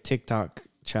a TikTok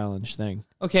challenge thing.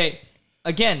 Okay.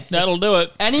 Again, That'll do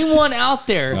it. anyone out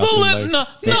there? The Nothing lin- like-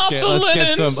 no, not the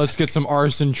linens. let's get some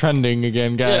arson trending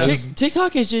again, guys.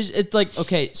 TikTok is just it's like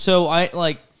okay, so I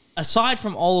like aside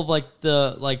from all of like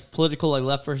the like political like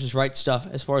left versus right stuff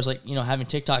as far as like having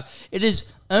TikTok, it is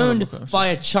owned by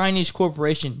a Chinese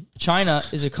corporation. China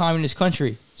is a communist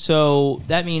country, so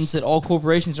that means that all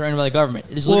corporations are owned by the government.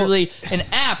 It is literally an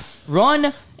app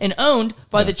run and owned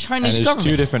by the And Chinese there's government.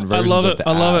 two different I versions love of it. the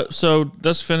I love app. it. So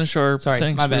let's finish our Sorry,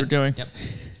 things my we were bad. doing. Yep.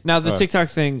 Now the TikTok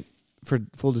thing, for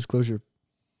full disclosure,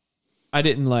 I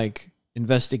didn't like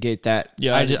investigate that.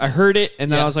 Yeah, I heard it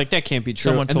and then Yeah. I was like, that can't be true.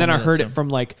 Someone And told then me I that heard too. it from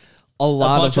like a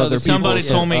lot bunch of of other other people. people. Somebody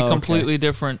Yeah. told me Oh, okay. completely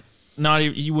different. Not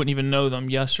even, you wouldn't even know them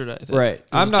yesterday. that Right. it was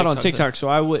I'm a not on thing. TikTok, so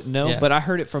I wouldn't know. Yeah. But I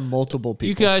heard it from multiple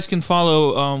You people. guys can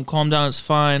follow Calm Down It's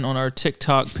Fine on our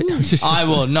TikTok page. I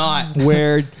will not.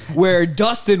 where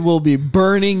Dustin will be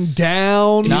burning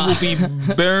down. He will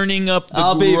be burning up the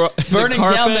I'll be the burning down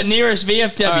the carpet. nearest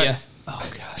VFW. All right.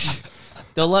 Oh gosh.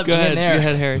 They'll let Go me ahead. in there. Go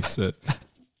ahead, Harry. That's it.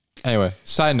 Anyway,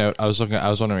 side note, I was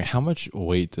wondering how much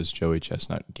weight does Joey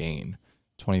Chestnut gain?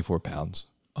 24 pounds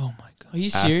Oh my god. Are you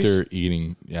serious? after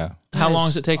eating. Yeah, How That long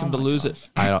is- does it take him oh to my lose gosh. it?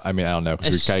 I don't know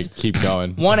because we It's- gotta keep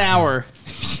going. 1 hour.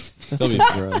 That's It'll be-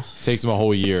 gross. Takes him a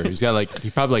whole year. He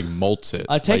probably molts it.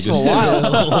 It takes Like, him a while.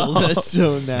 Oh, that's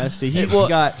so nasty. He's well,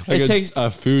 got. Like It a, takes a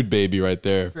food baby right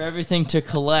there. for everything to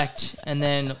collect, and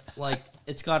then like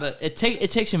it's gotta. It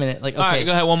takes a minute. Like okay, All right,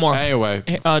 go ahead. One more. Anyway,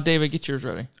 Hey, David, get yours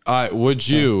ready. all right. Would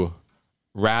you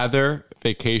rather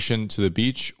vacation to the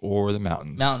beach or the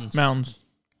mountains? mountains. Mountains.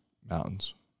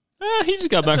 Mountains. He just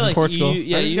got back feel from like Portugal.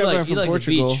 Yeah, I just you got like back you from like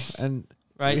Portugal, the beach, and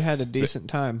right? we had a decent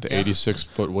time. The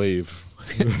 86-foot wave.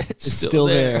 It's still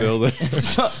there. Still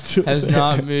there. Has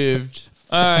not moved.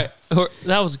 All right,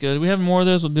 that was good. We have more of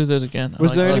those. We'll do those again. I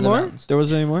Was like there that. any the more? mountains. There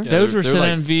was any more? Yeah. Those were there sent were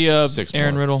in like via 6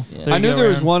 Aaron more. Riddle. Yeah. There I you knew go, there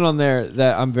was Aaron. one on there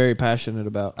that I'm very passionate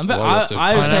about. I Well, that's a- would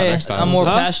find out say next time. I'm more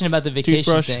Huh? passionate about the vacation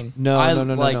Toothbrush? thing. No, I,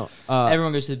 no. like, Everyone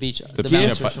everyone goes to the beach. The, mountains are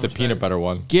peanut, so the much peanut better. butter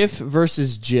one. GIF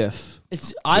versus GIF.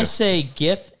 It's I GIF. say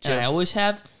GIF, and I always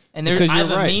have. And there's Because I have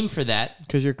you're right. a meme for that.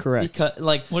 Because you're correct. Because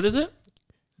like What is it?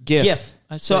 GIF. GIF.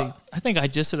 I So think I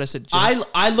just said Jim. I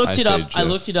looked I it say up. I GIF.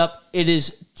 looked it up. It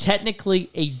is technically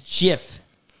a GIF.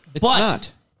 It's but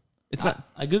not. It's not.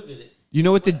 I googled it. You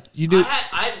know what you do? I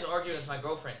had this argument with my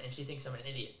girlfriend, and she thinks I'm an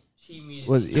idiot. She muted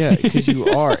Well, me. yeah, because you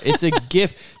are. It's a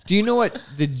GIF. Do you know what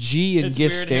the G in It's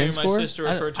GIF weird hearing stands my for? sister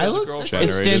I- refer to I as a look- girlfriend. It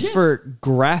Generated. stands for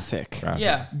graphic.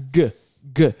 Yeah. GIF.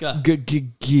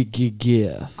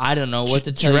 I don't know what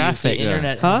to tell Giraffic. you. The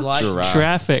internet Huh? has lied to me. Giraffe.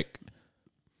 Traffic.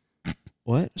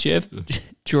 What? Jiff.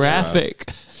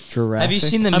 Traffic. Giraffe. Have you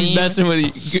seen the I'm meme? messing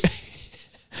with you.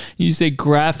 You say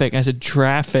graphic. I said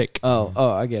traffic. Oh,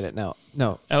 I get it now.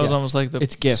 No, That was yeah. almost like the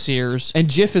It's GIF. Sears. And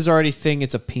GIF is already thing.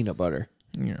 It's a peanut butter.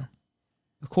 Yeah.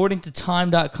 According to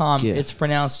time.com, GIF. it's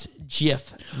pronounced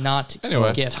GIF, not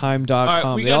Anyway. GIF. Time.com. All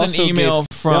right, we They got an also email gave,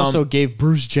 from- They also gave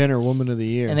Bruce Jenner Woman of the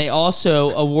Year. And they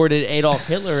also awarded Adolf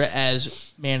Hitler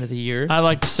as Man of the Year. I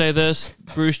like to say this: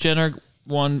 Bruce Jenner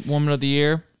won Woman of the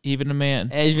Year. Even a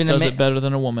man Even a does man- it better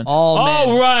than a woman. All men.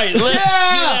 All right, let's get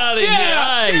out of here.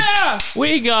 yeah, Hey, yeah.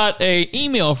 We got a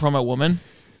email from a woman.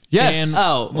 yes. And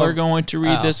Oh, well, we're going to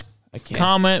read this I can't.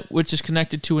 comment, which is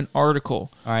connected to an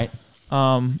article. All right. I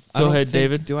Go don't ahead, think-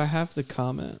 David. Do I have the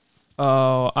comment?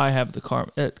 Oh, I have the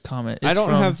comment. I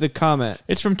don't have the comment.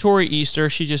 It's from Tori Easter.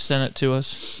 She just sent it to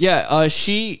us. Yeah,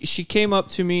 she came up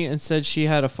to me and said she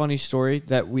had a funny story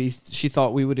that she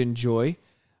thought we would enjoy,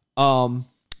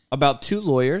 about 2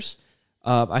 lawyers.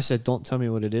 I said, "Don't tell me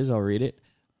what it is. I'll read it."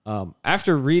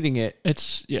 After reading it,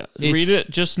 It's It's read it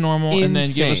just normal and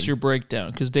then give us insane. your breakdown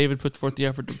because David put forth the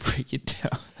effort to break it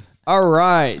down. all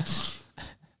right.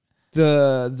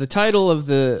 The title of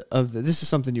the this is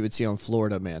something you would see on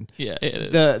Florida, man. Yeah,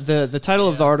 it is. The title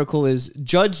of the article is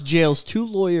Judge Jails 2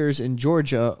 Lawyers in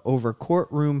Georgia Over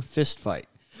Courtroom Fistfight.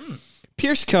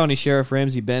 Pierce County Sheriff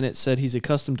Ramsey Bennett said he's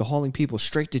accustomed to hauling people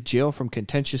straight to jail from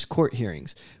contentious court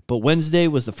hearings, but Wednesday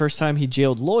was the first time he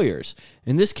jailed lawyers.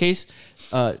 In this case,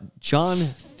 John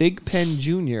Thigpen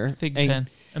Jr. Thigpen. and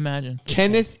Imagine.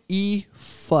 Kenneth E.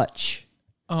 Futch.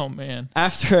 Oh man.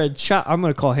 After a child, I'm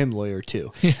going to call him lawyer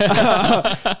too.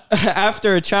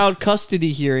 After a child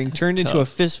custody hearing turned into a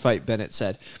fist fight, Bennett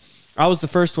said, "I was the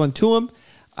first one to him.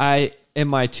 I and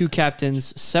my 2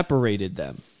 captains separated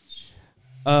them."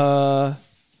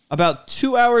 About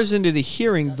 2 hours into the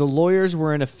hearing, the lawyers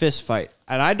were in a fist fight,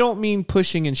 and I don't mean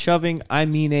pushing and shoving. I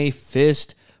mean a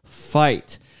fist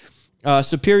fight.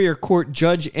 Superior Court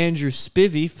Judge Andrew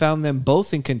Spivey found them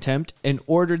both in contempt and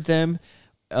ordered them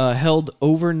held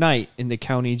overnight in the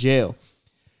county jail.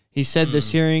 He said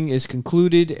this hearing is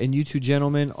concluded and you 2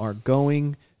 gentlemen are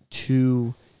going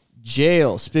to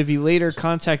jail. Spivey later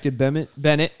contacted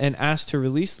Bennett and asked to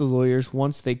release the lawyers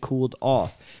once they cooled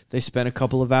off. They spent a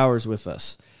couple of hours with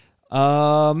us.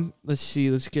 Let's see.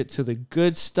 Let's get to the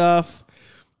good stuff.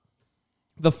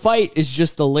 The fight is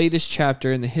just the latest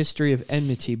chapter in the history of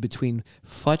enmity between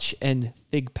Futch and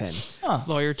Thigpen.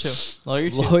 Lawyer 2. Lawyer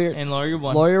 2 and Lawyer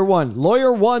 1.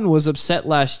 Lawyer 1 was upset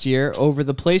last year over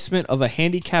the placement of a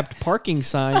handicapped parking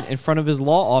sign in front of his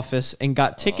law office and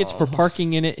got tickets for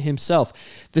parking in it himself.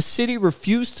 The city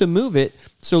refused to move it,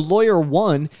 so Lawyer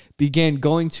 1 began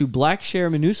going to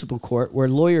Blackshare Municipal Court, where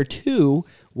Lawyer 2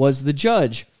 was the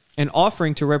judge, and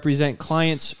offering to represent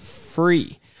clients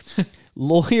free.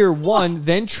 Lawyer 1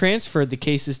 then transferred the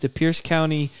cases to Pierce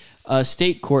County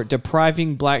State Court,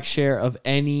 depriving Blackshare of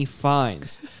any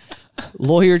fines.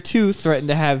 Lawyer 2 threatened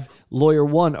to have Lawyer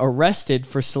 1 arrested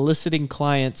for soliciting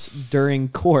clients during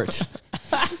court.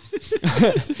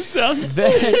 Sounds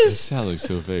That looks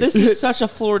so fake. This is such a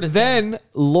Florida thing. Then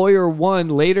Lawyer 1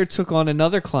 later took on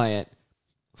another client,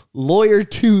 Lawyer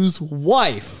 2's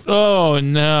wife. Oh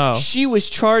no. She was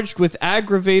charged with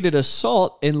aggravated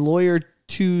assault in Lawyer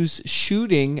 2's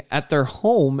shooting at their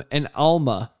home in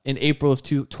Alma in April of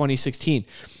 2016.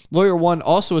 Lawyer 1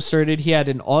 also asserted he had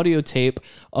an audio tape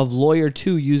of Lawyer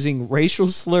 2 using racial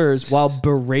slurs while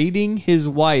berating his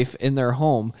wife in their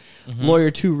home. Lawyer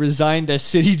 2 resigned as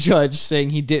city judge,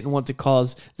 saying he didn't want to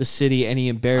cause the city any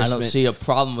I embarrassment, don't see a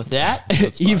problem with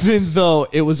that. even though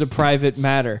it was a private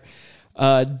matter.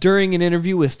 During an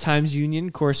interview with Times Union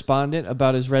correspondent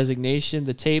about his resignation,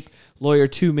 the tape, Lawyer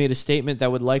 2 made a statement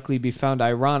that would likely be found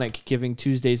ironic given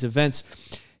Tuesday's events.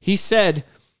 He said,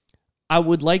 "I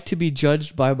would like to be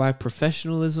judged by my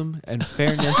professionalism and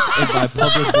fairness in my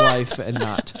public life and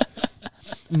not."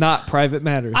 not private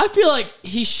matters. I feel like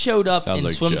he showed up Sounds in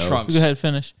like swim Joe. trunks. Go ahead,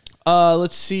 finish.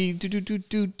 Let's see.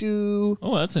 Do.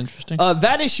 Oh, that's interesting.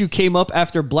 That issue came up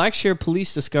after Blackshare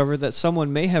police discovered that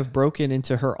someone may have broken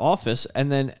into her office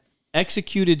and then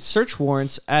executed search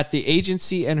warrants at the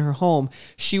agency and her home.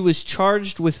 She was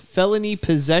charged with felony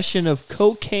possession of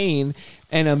cocaine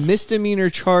and a misdemeanor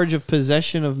charge of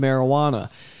possession of marijuana.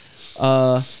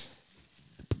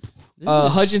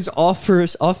 Hudgens'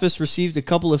 office received a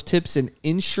couple of tips in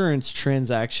insurance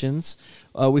transactions.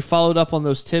 We followed up on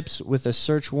those tips with a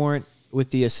search warrant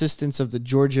with the assistance of the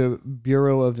Georgia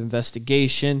Bureau of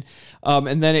Investigation.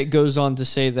 And then it goes on to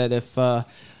say that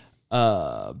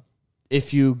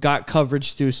if you got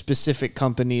coverage through specific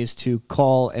companies, to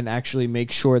call and actually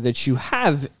make sure that you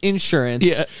have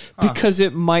insurance because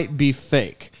it might be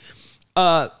fake.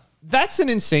 That's an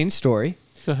insane story.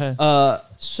 Go ahead.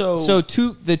 So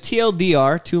The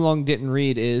TLDR, too long didn't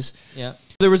read, is yeah.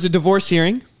 there was a divorce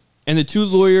hearing, and the two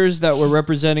lawyers that were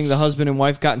representing the husband and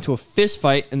wife got into a fist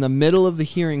fight in the middle of the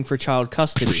hearing for child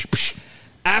custody.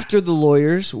 After the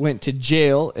lawyers went to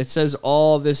jail, it says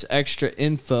all this extra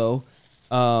info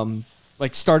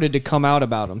started to come out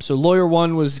about him. So lawyer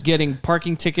one was getting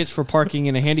parking tickets for parking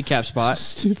in a handicap spot.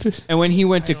 Stupid. And when he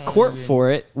went to court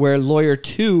for it, where lawyer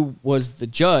two was the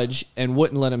judge and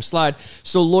wouldn't let him slide,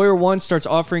 so lawyer one starts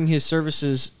offering his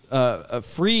services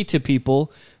free to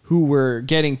people who were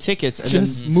getting tickets and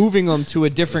then moving them to a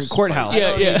different courthouse.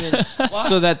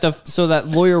 So that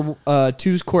lawyer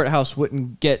two's courthouse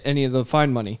wouldn't get any of the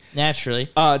fine money. Naturally.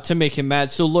 To make him mad.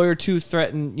 So lawyer two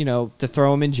threatened, to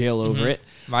throw him in jail over it.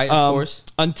 Right, of course.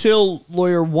 Until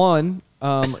lawyer one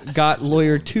got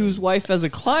lawyer two's wife as a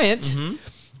client,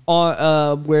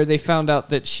 where they found out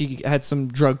that she had some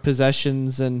drug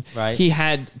possessions and he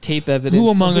had tape evidence. Who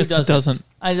among us doesn't?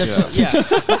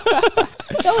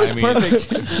 That was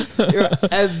perfect.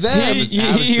 And then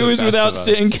he was without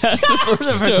sin cast the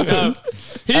first stone.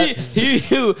 He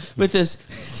with this.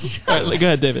 All right, go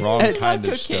ahead, David. Wrong kind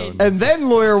of stone. And then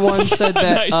lawyer one said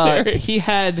that Nice, Eric. he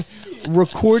had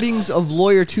recordings of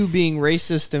lawyer two being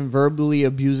racist and verbally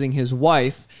abusing his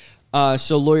wife.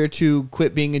 So lawyer two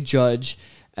quit being a judge.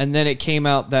 And then it came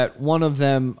out that one of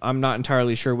them, I'm not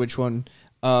entirely sure which one,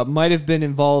 might have been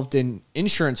involved in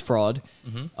insurance fraud.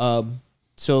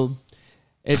 So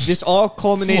this all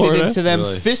culminated into them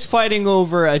fist fighting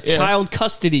over a child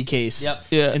custody case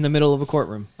in the middle of a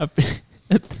courtroom. Our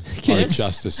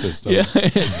justice system. Yeah,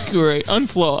 it's great.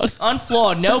 Unflawed.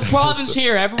 No problems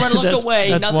here. Everyone look away.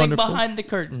 that's Nothing wonderful. behind the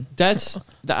curtain.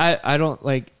 I don't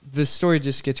like, the story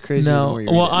just gets crazy. No. The more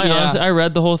you Well, read it. honestly, I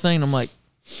read the whole thing and I'm like,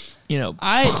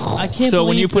 I can't. So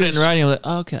when believe you put it in there's- writing, I'm like,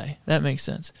 okay, that makes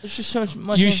sense. There's just so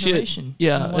much You information. should,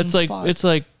 yeah. in one It's like spot. it's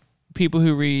like people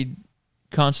who read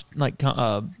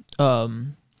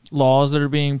laws that are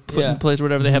being put in place or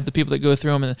whatever. They have the people that go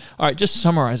through them and all right, just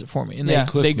summarize it for me. And Yeah.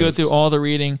 they go through all the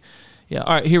reading. Yeah.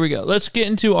 All right, here we go. Let's get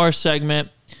into our segment.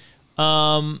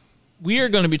 We are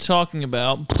going to be talking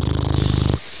about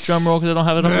drum roll because I don't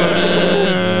have it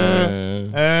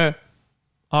uploaded.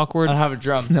 Awkward. I don't have a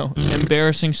drum. No.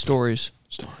 Embarrassing stories.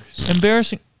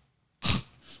 Embarrassing. Dude,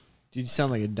 you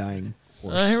sound like a dying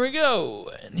horse. Here we go.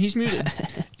 He's muted.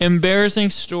 Embarrassing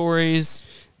stories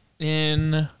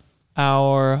in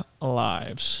our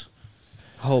lives.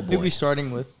 Oh Who boy. are we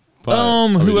starting with? But are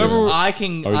we whoever- doing- I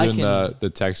can. Are we I doing can the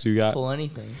text you got pull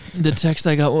anything. The text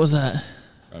I got, what was that?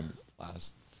 from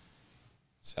last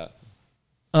Seth?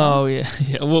 Oh yeah,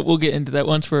 yeah. We'll get into that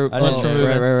once we're I once know. we're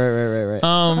Right.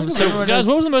 moving. So everyone guys, knows-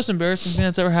 what was the most embarrassing thing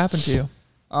that's ever happened to you?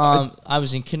 I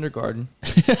was in kindergarten.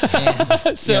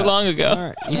 And- So yeah. long ago. All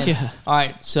right. And- Yeah. All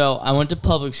right. So I went to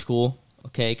public school.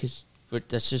 Okay, because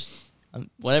that's just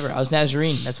whatever. I was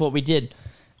Nazarene. That's what we did.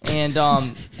 And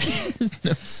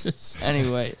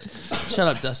anyway, shut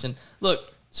up, Dustin.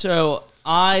 Look, so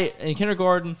I in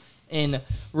kindergarten in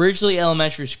Ridgely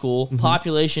Elementary School,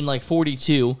 population like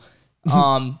 42.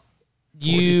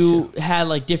 You had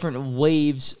like different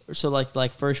waves. So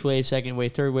like first wave, second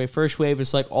wave, third wave. First wave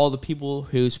is like all the people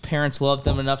whose parents loved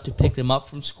them enough to pick them up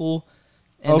from school.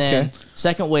 And then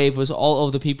second wave was all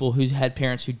of the people who had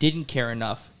parents who didn't care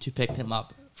enough to pick them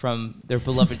up from their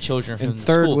beloved children from And the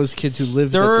third school. was kids who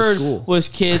lived at the Third school. was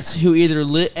kids who either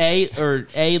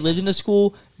A lived in the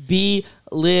school, B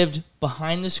lived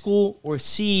behind the school, or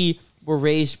C were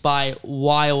raised by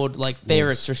wild like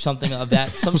ferrets or something of that,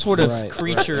 some sort of Right,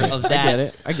 creature of I that get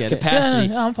it. I get it.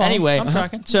 capacity. Yeah, I'm following. Anyway, I'm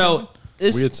tracking. so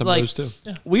this We had some like of those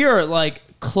too. we are like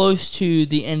close to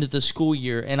the end of the school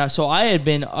year, and I had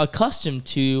been accustomed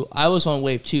to. I was on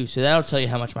wave 2, so that'll tell you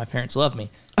how much my parents love me.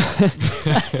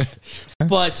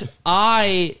 But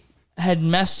I had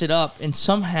messed it up, and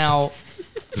somehow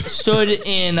stood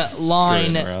in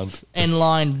line around.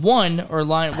 one or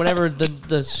line whatever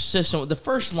the system, the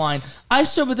first line. I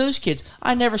stood with those kids.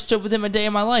 I never stood with them a day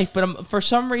in my life, but for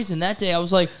some reason that day I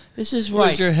was like, this is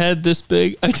right. Was your head this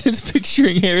big? I just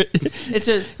picturing your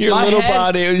my little head,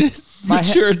 body. Just my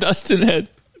picture Dustin head.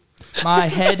 My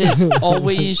head has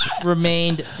always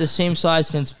remained the same size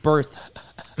since birth.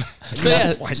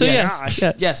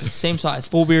 Yes, same size.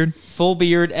 Full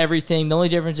beard, everything. The only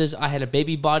difference is I had a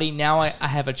baby body. Now I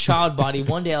have a child body.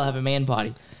 One day I'll have a man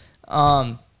body.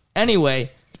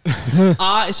 Anyway,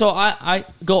 I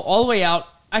go all the way out.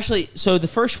 Actually, so the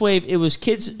first wave, it was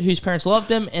kids whose parents loved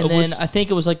them, and then I think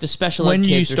it was like the special ed when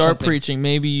kids you or start something. preaching,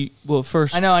 maybe I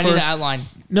need an outline.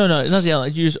 No, not the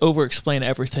outline. You just over-explain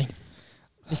everything.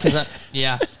 Because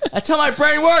that's how my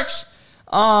brain works.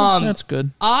 That's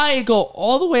good. I go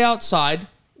all the way outside,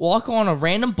 walk on a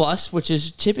random bus, which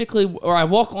is typically, or I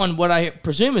walk on what I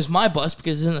presume is my bus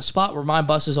because it's in a spot where my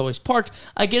bus is always parked.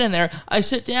 I get in there, I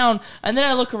sit down, and then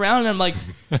I look around and I'm like,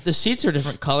 the seats are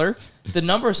different color, the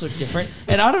numbers look different,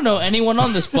 and I don't know anyone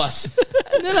on this bus.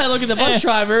 And then I look at the bus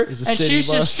driver, and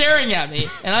she's just staring at me.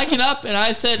 And I get up and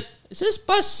I said, "Is this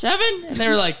bus 7?" And they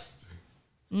were like,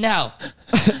 "No."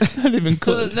 Not even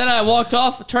close. So then I walked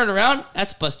off, turned around.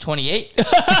 That's bus 28. And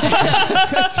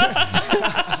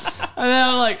then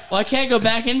I'm like, well, I can't go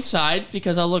back inside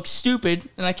because I'll look stupid,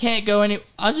 and I can't go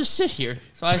I'll just sit here.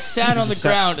 So I sat on the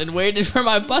ground and waited for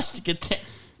my bus to get there.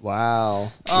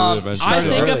 Wow. I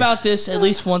think about this at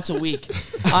least once a week.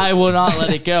 I will not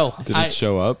let it go. Did it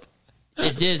show up?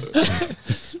 It did.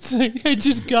 It's like, I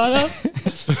just got up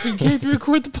and came to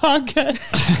record the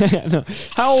podcast. No.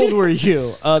 How old were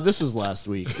you? This was last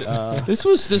week. This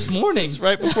was this morning. It's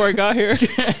right before I got here.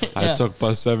 I took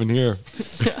bus 7 here.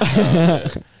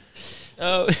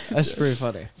 Oh, That's pretty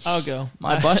funny. I'll go.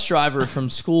 My bus driver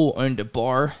from school owned a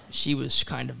bar. She was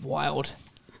kind of wild.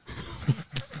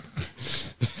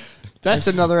 That's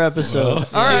another episode.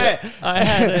 All right. I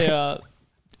had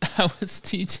I was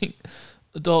teaching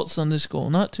adult Sunday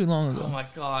school not too long ago. Oh my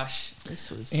gosh,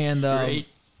 this was great.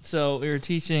 So we were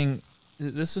teaching.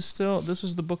 This was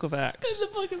the Book of Acts. The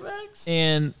Book of Acts.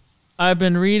 And I've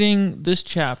been reading this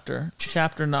chapter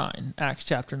 9, Acts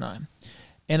chapter 9.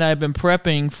 And I've been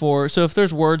prepping for, so if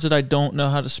there's words that I don't know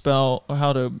how to spell or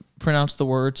how to pronounce the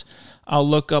words, I'll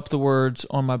look up the words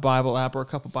on my Bible app or a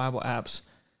couple Bible apps,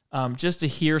 just to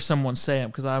hear someone say them,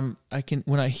 because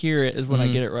when I hear it is when I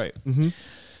get it right. Mm-hmm.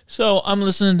 So I'm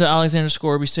listening to Alexander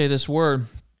Scorby say this word,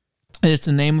 and it's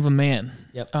the name of a man.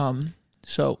 Yep.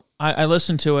 So I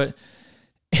listen to it,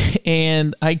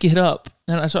 and I get up,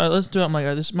 and I listen to it. I'm like,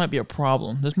 this might be a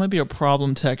problem. This might be a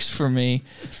problem text for me.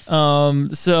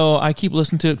 So I keep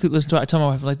listening to it. I tell my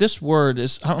wife, like, this word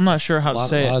is, I'm not sure how to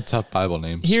say it. A lot of tough Bible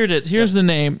names. Here it is. Here's the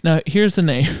name. Now, here's the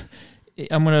name.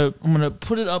 I'm gonna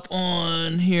put it up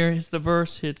on here. It's the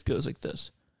verse. It goes like this.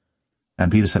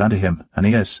 And Peter said unto him,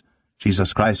 Aeneas,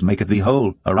 Jesus Christ maketh thee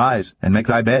whole. Arise, and make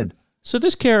thy bed. So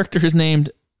this character is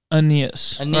named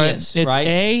Aeneas. Aeneas, right?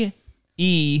 right?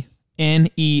 It's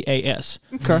Aeneas.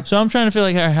 Okay. So I'm trying to feel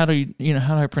like how do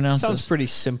I pronounce Sounds this? pretty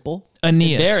simple.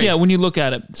 Aeneas. Very. Yeah, when you look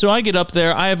at it. So I get up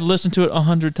there. I have listened to it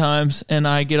 100 times, and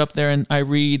I get up there and I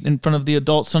read in front of the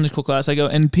adult Sunday school class. I go,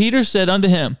 and Peter said unto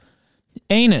him,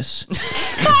 Anus.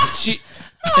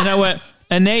 And I went,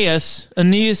 Aeneas,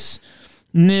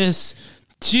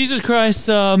 Jesus Christ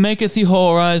maketh thee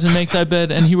whole, arise and make thy bed.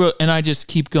 And he wrote, and I just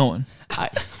keep going.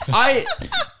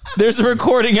 There's a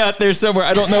recording out there somewhere.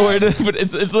 I don't know where it is, but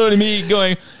it's literally me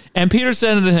going, and Peter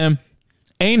said unto him,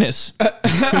 Anus.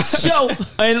 So,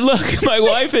 and look, my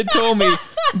wife had told me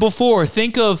before,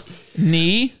 think of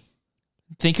knee,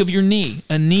 think of your knee,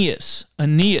 Aeneas.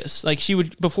 Like she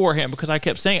would beforehand, because I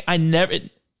kept saying,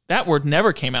 that word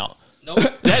never came out. Nope.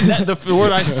 The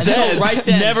word I said right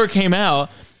then. never came out,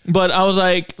 but I was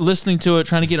like listening to it,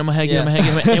 trying to get in my head,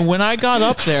 and when I got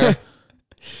up there,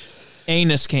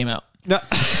 anus came out. No,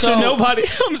 so nobody,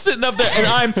 I'm sitting up there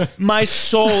and my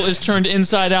soul is turned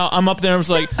inside out. I'm up there, I was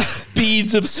like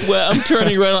beads of sweat. I'm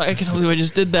turning red. I can't believe I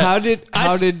just did that.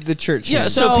 How did the church? Yeah,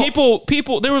 so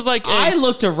people, there was like I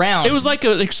looked around. It was like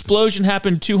an explosion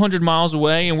happened 200 miles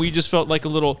away, and we just felt like a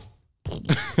little,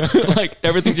 like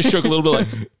everything just shook a little bit.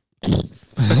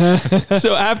 Like,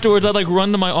 so afterwards, I'd like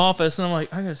run to my office, and I'm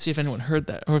like, I gotta see if anyone heard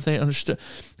that or if they understood.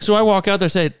 So I walk out there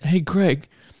and say, "Hey, Greg."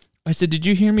 I said, "Did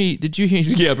you hear me? Did you hear?"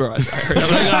 He's like, "Yeah, bro, I heard." I'm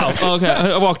like, "Oh, okay."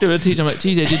 I walked over to TJ. I'm like,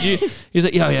 "TJ, did you?" He's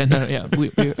like, "Yeah, no, yeah,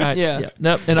 yeah."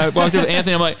 Nope. And I walked over to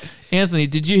Anthony. I'm like, "Anthony,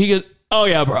 did you?" He goes, "Oh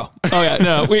yeah, bro. Oh yeah,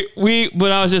 no, we."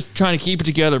 But I was just trying to keep it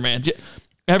together, man.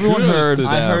 Everyone Kudos heard. to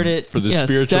I them heard it. for the Yes,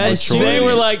 spiritual that's- maturity. They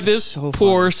were like, this So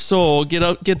poor soul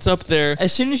gets up there.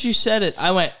 As soon as you said it,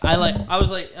 I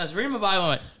was reading my Bible, I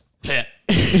went, "Peh."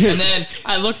 And then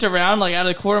I looked around, like out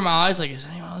of the corner of my eyes, like, is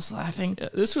anyone else laughing?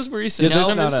 This was recent. Yeah, there's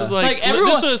No, not this a- was Like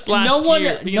everyone, This was last no one,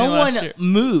 year. beginning no of last one year.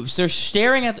 moves. They're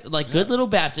staring at like good little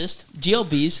Baptist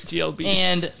GLBs, GLBs.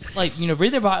 and like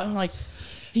read their Bible. I'm like,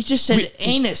 he just said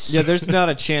anus. Yeah, there's not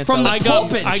a chance. From I the would-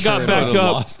 pulpit. I got Sure, back would've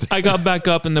up. lost it. I got back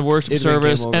up in the worship It'd been game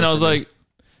service, over and I for was me. like,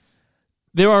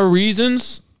 there are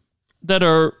reasons that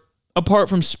are apart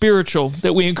from spiritual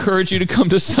that we encourage you to come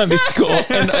to Sunday school,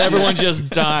 and everyone just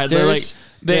died. They're like,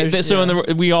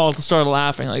 we all started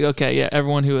laughing. Like, okay, yeah,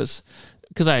 everyone who was,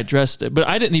 because I addressed it, but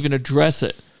I didn't even address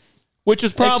it, which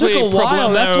was probably took a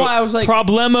while. That's why I was like-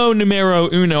 problemo numero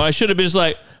uno. I should have been just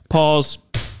like, pause.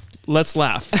 Let's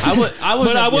laugh. But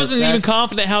I wasn't even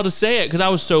confident how to say it because I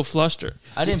was so flustered.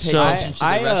 I didn't pay So- attention to the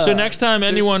I, rest. So next time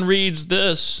anyone reads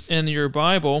this in your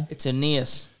Bible, It's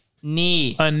Aeneas.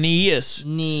 Knee. Aeneas.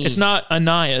 Knee. It's not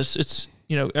Ananias. It's,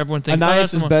 everyone thinks Ananias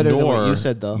that's is the one. better than Nor, what you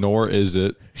said, though. nor is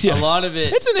it. Yeah. A lot of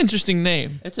it. It's an interesting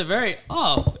name, It's a very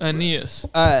Aeneas.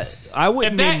 I If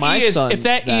wouldn't name my son. if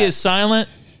that E is silent,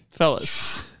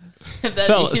 fellas, if that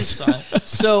Fellas. is silent.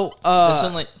 so.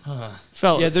 It's like,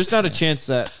 fellas. Yeah, there's not a chance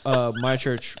that my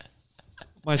church,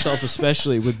 myself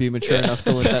especially, would be mature enough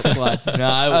to let that slide. no,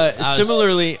 I was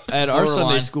Similarly, at our Sunday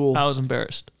borderline. school, I was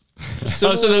embarrassed.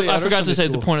 similarly I at our forgot to Sunday say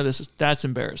the school- point of this is that's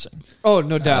embarrassing. Oh,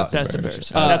 no doubt. That's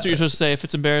embarrassing. embarrassing. That's what you're supposed to say. If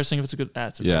it's embarrassing, if it's a good,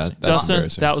 that's Yeah, embarrassing. that's Dustin,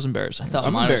 embarrassing. that was embarrassing. I thought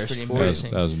I'm mine was embarrassed pretty for you.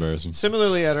 embarrassing. That was embarrassing.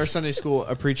 Similarly, at our Sunday school,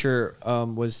 a preacher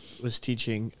was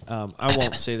teaching. I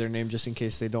won't say their name just in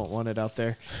case they don't want it out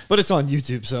there, but it's on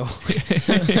YouTube. So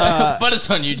But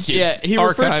it's on YouTube. yeah, he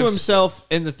referred to Archives. himself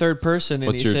in the third person, and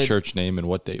What's he your said, church name and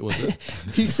what date was it?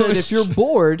 he said, if you're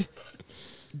bored,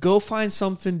 go find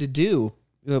something to do.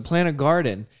 Plant a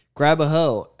garden, grab a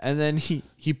hoe, and then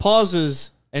he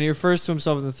pauses and he refers to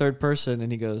himself in the third person,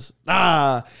 and he goes,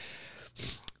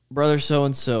 brother so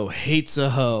and so hates a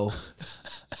hoe,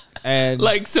 and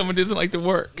Like someone doesn't like to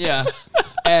work. Yeah.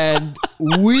 and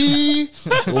we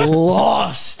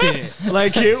lost it.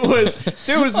 Like there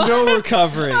was no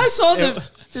recovering. I saw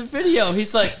the video.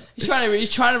 He's like, he's trying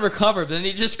to recover, but then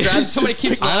he just grabs somebody,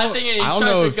 keeps laughing, and he I don't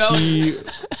know tries to if go.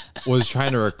 he was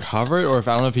trying to recover it, or if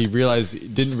I don't know if he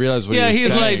didn't realize what Yeah, he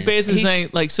was he's saying. like basically He's- saying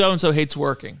like so and so hates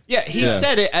working. Yeah, he Yeah.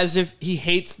 said it as if he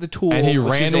hates the tool, and he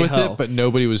which is ran a with hoe. it, but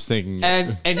nobody was thinking.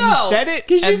 and No, he said it,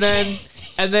 'cause you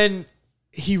and then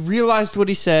he realized what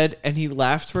he said, and he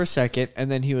laughed for a second, and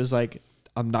then he was like,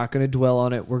 "I'm not going to dwell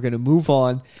on it. We're going to move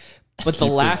on." But the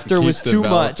Keep- laughter keep was too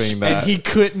much, developing and that. he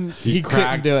couldn't couldn't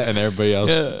cracked, do it. and everybody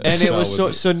else. And it fell was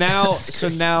with so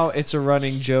now it's a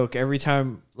running joke every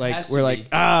time, like Has to we're be. like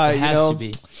It has to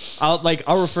be.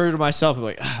 I'll refer to myself and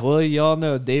be like, well, y'all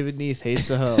know David Neath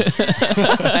hates a hoe.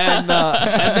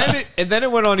 and then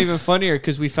it went on even funnier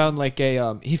because we found like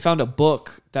he found a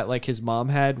book that like his mom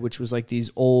had, which was like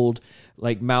these old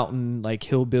like mountain like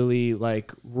hillbilly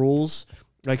like rules,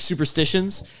 like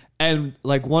superstitions. And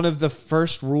like one of the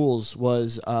first rules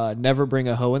was never bring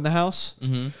a hoe in the house.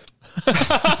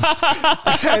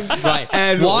 Right.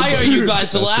 And why are you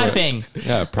guys That's right. laughing?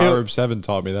 Yeah, Proverbs 7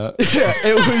 taught me that.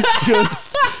 It was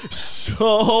just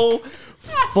so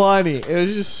funny. It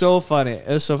was just so funny. It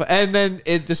was so fun. And then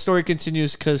the story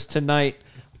continues because tonight,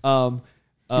 You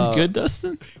good,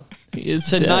 Dustin? He is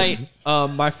tonight,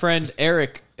 my friend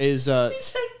Eric is. He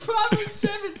said Proverbs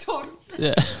 7 told him.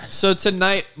 Yeah. So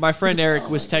tonight, my friend Eric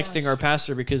was texting our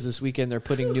pastor because this weekend they're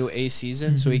putting new ACs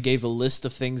in. So he gave a list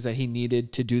of things that he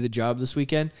needed to do the job this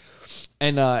weekend.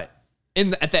 And at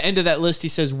the end of that list, he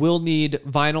says, we'll need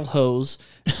vinyl hose,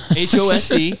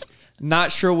 HOSE.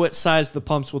 Not sure what size the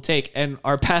pumps will take. And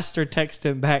our pastor texted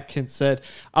him back and said,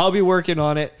 I'll be working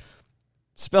on it.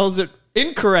 Spells it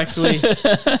incorrectly.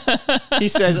 He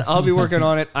says, I'll be working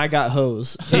on it. I got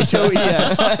hose.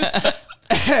 HOES.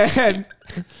 And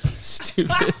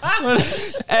Stupid.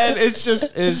 it's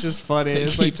just funny.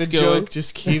 It's like the keeps going. joke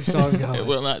just keeps on It going.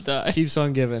 will not die. Keeps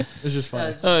on giving. It's just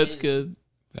funny. That's Oh, it's good.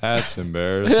 That's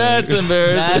embarrassing. That's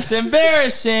embarrassing. That's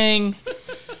embarrassing.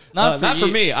 Not for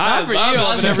you. me. Not for you. I'm I was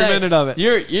loving gonna every say, minute of it.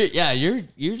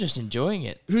 You're just enjoying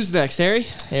it, Who's next, Harry?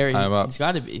 Harry. I'm up. It's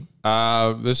got to be.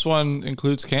 This one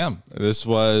includes Cam. This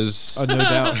was. Oh, no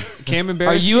doubt. Cam Are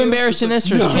embarrassed you embarrassed in this,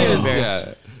 or is Cam embarrassed?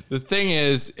 Yeah. The thing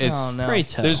is, it's. Oh, no. Great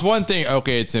tell. There's one thing.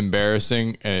 Okay, it's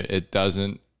embarrassing. And it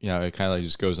doesn't. It kind of like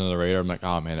just goes under the radar. I'm like,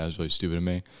 oh man, that was really stupid of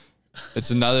me.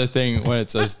 It's another thing when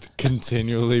it's just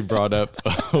continually brought up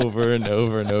over and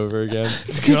over and over again.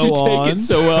 Because you take it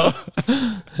so well.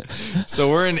 So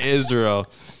we're in Israel,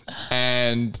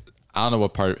 and I don't know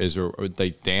what part of Israel.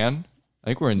 Like Dan, I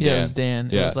think we're in Yeah, Dan. it was Dan.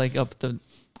 It Yeah. was like up the.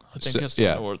 I think So- that's the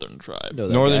yeah. northern tribe. Know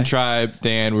that Northern guy. Tribe,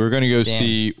 Dan. We were going to go Dan.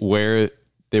 see where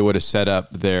they would have set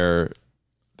up the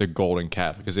golden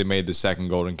calf, because they made the second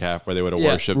golden calf where they would have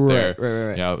Yeah. worshipped Right, there.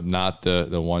 right. You know, not the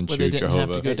one But true they didn't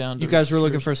Jehovah. have to go down to You guys were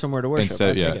looking for somewhere to worship.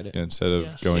 Instead, I get it. instead of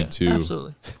Yes, going yeah, to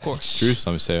absolutely, of course.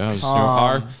 Jerusalem, say,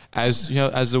 our as you know,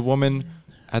 as the woman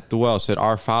at the well said,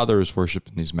 our fathers worship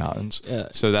in these mountains. Yeah.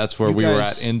 So that's where You we were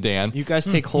guys- at in Dan. You guys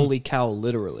take holy cow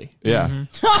literally. Yeah,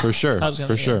 for sure, I was gonna-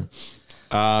 for sure.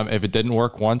 If it didn't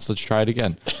work once, let's try it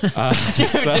again.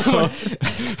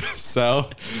 So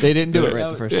They didn't do it right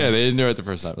the first yeah, time. they didn't do it the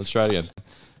first time. Let's try it again.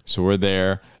 So we're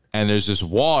there, and there's this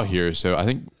wall here. So I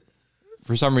think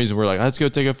for some reason we're like, let's go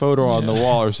take a photo on the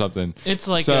wall or something. It's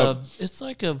like So- it's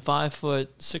like a 5 foot,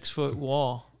 6 foot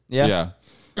wall. Yeah.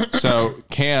 So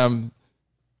Cam,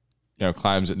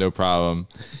 climbs it no problem.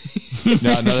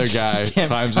 No, another guy Cam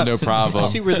climbs it no problem. I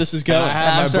see where this is And going.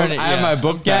 I have my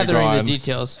book bag gathering on. the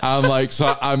details. I'm like,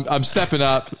 so I'm stepping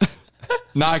up,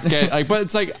 not get like, but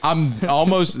it's like I'm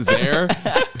almost there.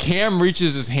 Cam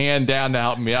reaches his hand down to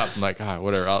help me up. I'm like,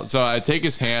 whatever. So I take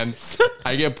his hand,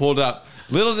 I get pulled up.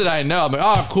 Little did I know, I'm like,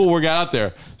 oh, cool, we got up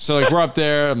there. So like we're up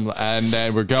there, and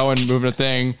then we're going, moving a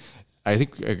thing. I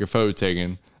think like a photo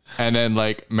taken, and then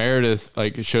like Meredith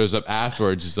like shows up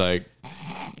afterwards. She's like.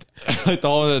 Like the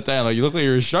whole of the time, like you look like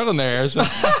you were struggling there, Harrison.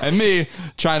 And me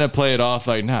trying to play it off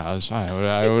like, no, it was fine.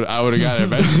 I would have got it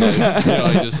eventually.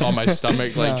 Like just on my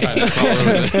stomach, like trying to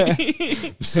cover with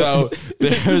it. So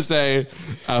there's a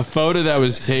photo that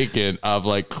was taken of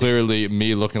like clearly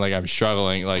me looking like I'm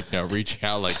struggling, like reaching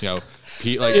out, like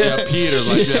Peter,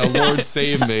 like Lord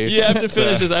save me. You have to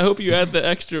finish this. I hope you add the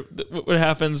extra. What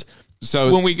happens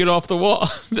So when we get off the wall?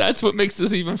 That's what makes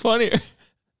this even funnier.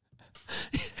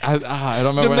 I don't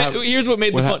remember what happened. Here's what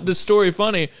made What hap- the story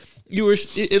funny. You were.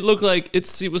 It looked like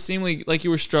it was seemingly like you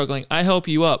were struggling. I help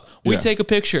you up. We Yeah. take a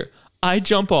picture. I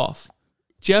jump off.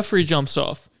 Jeffrey jumps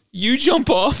off. You jump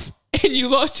off, and you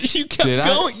lost. You kept Did I?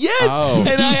 going. Yes, Oh.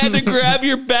 and I had to grab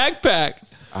your backpack.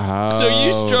 So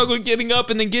you Oh. struggled getting up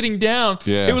and then getting down.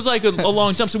 Yeah. It was like a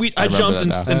long jump. So I remember jumped that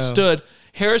and, now. and stood.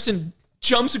 Harrison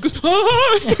jumps and goes,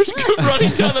 ah, starts running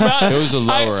down the mountain. It was a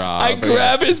lower I but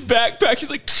grab his backpack.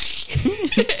 He's like,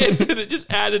 and then it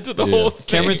just added to the Yeah. whole thing.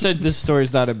 Cameron said this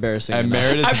story's not embarrassing. And enough.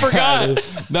 Meredith, I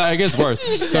forgot. no, it gets worse.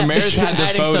 So Meredith had the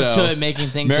Adding stuff to photo. it, making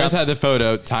things Meredith up. had the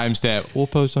photo timestamp. We'll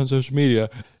post on social media.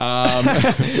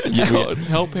 It's called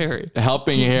Help Harry.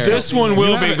 Helping Harry. This one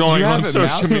will be going on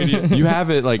social media. You have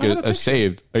it like a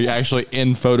saved. Are you actually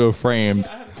in photo framed?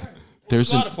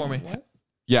 There's Got it for me.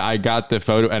 yeah. I got the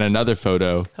photo and another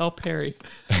photo. Help Harry.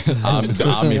 The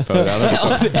Omni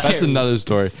photo. That's another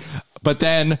story. But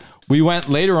then we went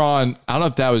later on. I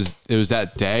don't know if it was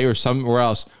that day or somewhere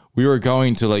else. We were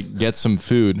going to like get some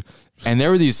food, and there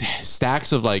were these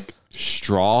stacks of like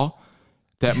straw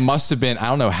that must have been, I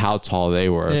don't know how tall they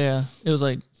were. Yeah, it was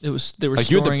like they were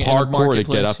Like you had storing to in a parkour to marketplace.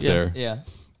 get up Yeah. there. Yeah.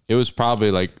 It was probably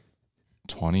like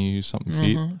 20 something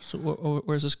feet. So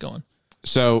where's this going?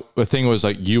 So the thing was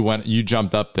like you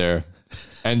jumped up there,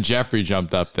 and Jeffrey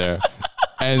jumped up there,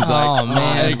 and it's like, Oh,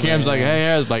 man. and Cam's like,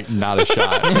 hey, I was like, not a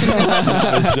shot,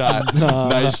 not a shot,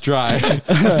 nice try.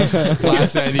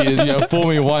 Last idea is fool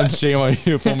me once, shame on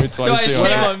you, fool me twice, shame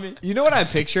shame on on me. You know what I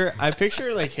picture? I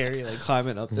picture like Harry like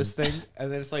climbing up this thing,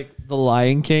 and then it's like the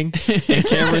Lion King and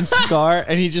Cameron's Scar,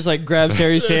 and he just like grabs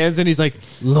Harry's hands and he's like,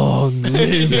 "Long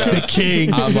live the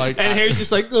king!" I'm like, And Harry's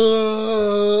just like,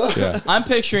 "Ugh." yeah. I'm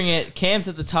picturing it. Cam's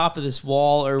at the top of this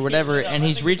wall or whatever, and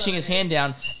he's reaching his hand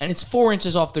down, and it's 4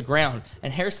 inches off the ground,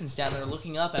 and Harrison's down there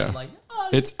looking up at him like, oh,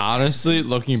 It's honestly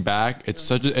looking back, it's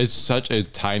such a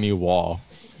tiny wall.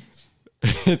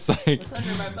 It's like, it's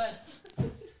under my butt.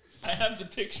 I have the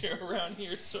picture around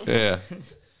here. So yeah.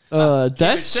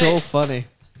 That's so safe. funny.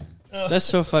 That's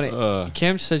so funny.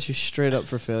 Cam set you straight up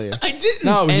for failure. I didn't.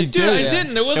 No, he dude, I did.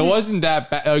 didn't. It It wasn't. wasn't that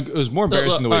bad. It was more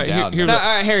embarrassing the way all right, down. here- Now,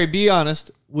 all right, Harry, be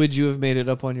honest. Would you have made it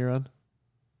up on your own?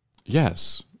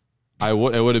 Yes, I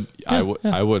would. It would have. I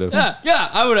would have. Yeah,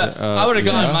 I would have gotten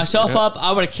yeah, myself up.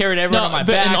 I would have carried everyone No, on my but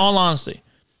back. in all honesty,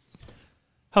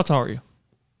 how tall are you?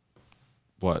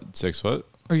 What, 6 foot?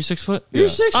 Are you 6 foot? You're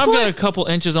 6 I've foot. got a couple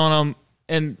inches on them,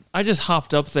 and I just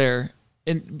hopped up there.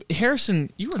 And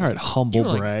Harrison, you were All right, humble you were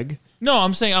like- brag. No,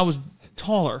 I'm saying I was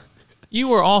taller. You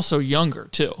were also younger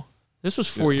too. This was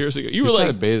 4 years ago. You were trying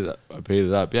like, to bait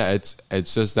it up. Yeah, it's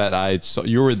just that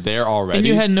you were there already. and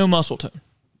you had no muscle tone.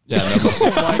 yeah.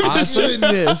 No, honestly,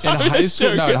 Goodness. in high school,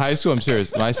 in high school, I'm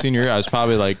serious. My senior year, I was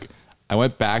probably like, I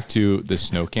went back to the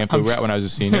snow camp we were at when I was a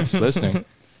senior. Listening,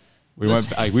 we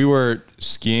were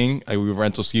skiing. We were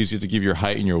rental skis. You have to give your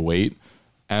height and your weight,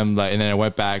 and then I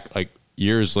went back like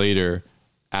years later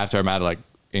after I met like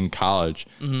in college,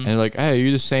 and they're like, "Hey, are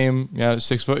you the same?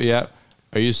 6 foot? Yeah.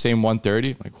 Are you the same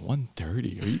 130?" Like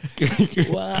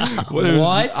 130? Wow.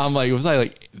 What? I'm like, was I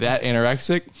like that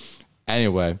anorexic?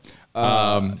 Anyway,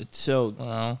 So,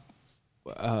 Wow.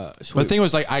 but the thing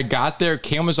was, like, I got there,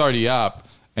 Cam was already up,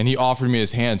 and he offered me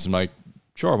his hands. I'm like,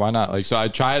 sure, why not? Like, so I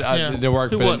tried. Yeah. It didn't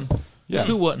work. Who but wouldn't? yeah.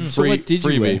 Who wouldn't? so what did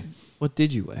you weigh? freebie. What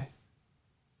did you weigh?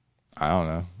 I don't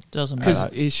know. Doesn't Because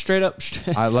matter. he's straight up.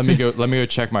 Let me go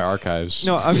check my archives.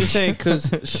 No, I'm just saying because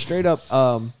straight up.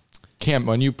 Cam,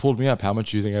 when you pulled me up, how much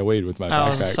do you think I weighed with my I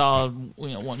was a backpack? solid,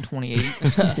 128.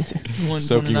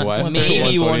 Soaking 129, wet. 130.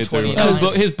 Maybe 122.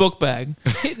 129. His book bag.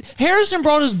 Harrison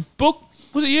brought his book.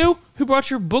 Was it you who brought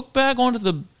your book bag onto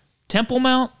the Temple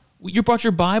Mount? You brought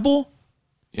your Bible?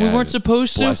 Yeah, we weren't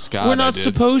supposed to. bless God, We're not I did.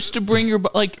 supposed to bring your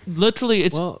like literally.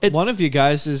 It's Well, it's one of you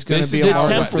guys is going to This be is a how it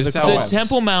martyr went. for This the is how it the went. cause.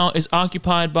 Temple Mount is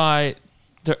occupied by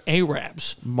the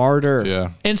Arabs, Martyr. Yeah.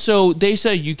 and so they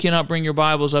say you cannot bring your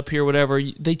Bibles up here. Whatever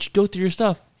they go through your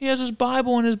stuff. He has his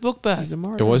Bible in his book bag. He's a It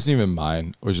martyr. wasn't even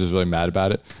mine. I was just really mad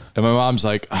about it. And my mom's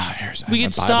like, here's We my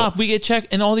get Bible." stopped. We get checked,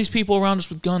 and all these people around us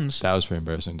with guns. That was pretty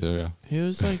embarrassing too, yeah. He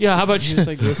was like, Yeah, how about he you? was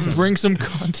like, listen. Bring some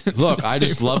content. to Look, the I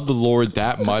just table. love the Lord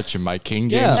that much in my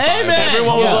King James Yeah. Bible. Amen.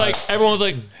 Everyone was Yeah. like,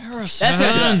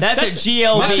 Harrison. That's a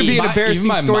GLB. That should be an My- embarrassing even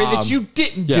my story mom- that you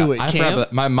didn't Yeah, do it, I forgot Cam. about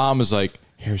that. My mom was like,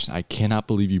 Harrison, I cannot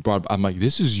believe you brought it. I'm like,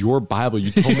 this is your Bible. You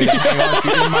told me to hang on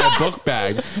to in my book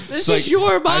bag. This It's is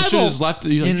your I should Bible. have just left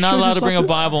it. You're not allowed to bring a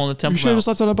Bible on the Temple You should have Mount. just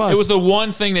left it on a bus. It was the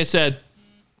one thing they said.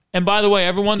 And by the way,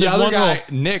 everyone, the there's other one guy,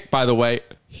 rule. Nick, by the way,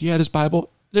 he had his Bible.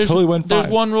 There's, totally went fine. there's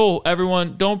one rule.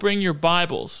 Everyone, don't bring your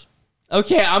Bibles.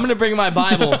 Okay, I'm gonna bring my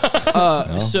Bible.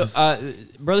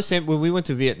 Brother Sam, when we went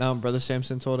to Vietnam, Brother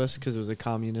Samson told us because it was a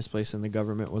communist place and the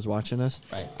government was watching us.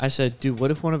 Right. I said, dude,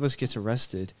 what if one of us gets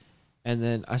arrested? And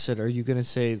then I said, are you going to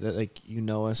say that, like, you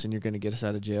know us and you're going to get us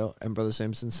out of jail? And Brother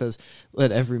Samson says,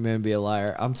 let every man be a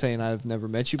liar. I'm saying I've never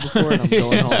met you before and I'm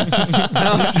going home. And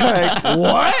I was like,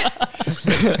 what?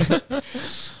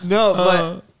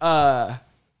 No, but,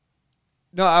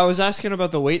 no, I was asking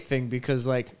about the weight thing because,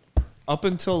 like, up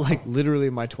until, like, literally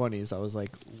my 20s, I was,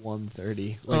 like,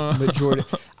 130. Like, majority.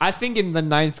 I think in the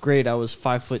 9th grade, I was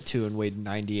 5'2" and weighed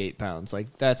 98 pounds.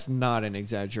 Like, that's not an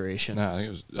exaggeration. No, I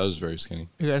think I was very skinny.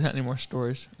 You guys have any more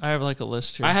stories? I have like a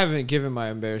list here. I haven't given my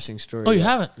embarrassing story. Oh, you yet.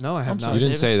 haven't? No, I have I'm not. sorry. You didn't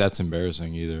David? say that's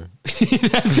embarrassing either.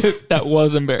 That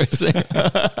was embarrassing.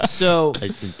 So, I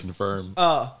can confirm.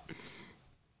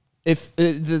 if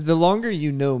the longer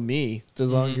you know me,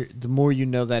 the more you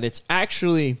know that it's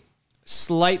actually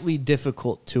slightly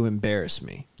difficult to embarrass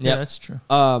me. Yeah, Yep. that's true.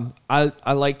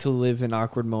 I like to live in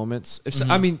awkward moments. If so,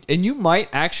 I mean, and you might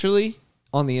actually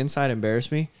on the inside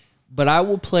embarrass me, but I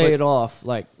will play it off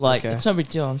like Like, okay. it's no big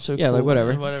deal. I'm so Yeah, cool. like,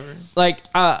 whatever. Whatever. Like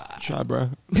Shot, bro.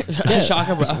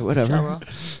 Shaka, bro. whatever.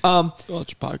 Watch your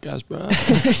podcast, bro.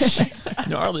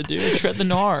 Gnarly, dude. Shred the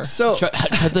gnar. So Try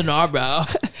the gnar, bro.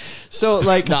 so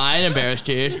like Nah, I ain't embarrassed,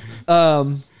 dude.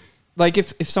 like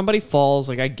if somebody falls,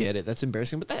 like I get it, that's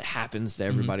embarrassing, but that happens to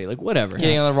everybody. Like whatever.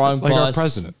 Getting on the wrong Like our bus.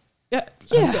 president. Yeah.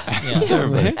 Yeah.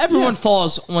 man. Everyone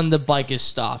falls when the bike is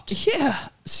stopped. Yeah.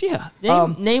 Yeah.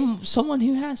 Name someone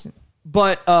who hasn't.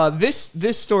 But this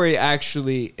story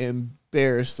actually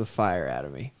embarrassed the fire out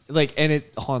of me. Like, and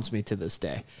it haunts me to this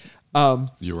day.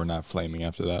 You were not flaming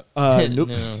after that. Nope.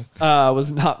 No. I was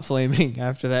not flaming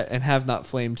after that and have not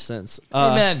flamed since.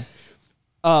 Amen.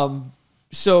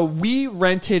 So we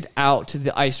rented out to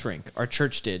the ice rink. Our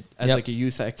church did as Yep. like a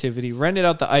youth activity. Rented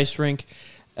out the ice rink,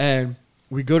 and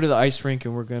we go to the ice rink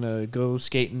and we're gonna go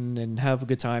skating and have a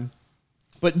good time.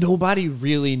 But nobody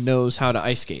really knows how to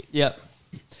ice skate. Yep.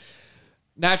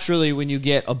 Naturally, when you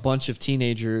get a bunch of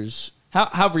teenagers,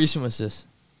 How recent was this?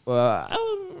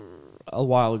 a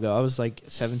while ago, I was like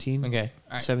 17. Okay.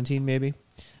 All right. 17 maybe.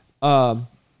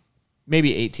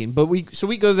 Maybe 18. But we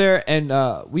go there and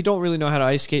we don't really know how to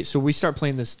ice skate, so we start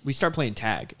playing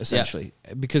tag essentially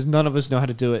because none of us know how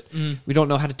to do it. We don't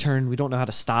know how to turn, we don't know how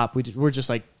to stop. We're just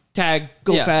like tag,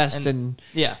 go Yeah, fast, and and-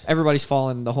 yeah. everybody's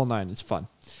falling the whole nine. It's fun.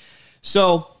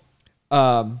 So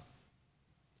I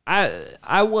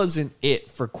wasn't it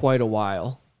for quite a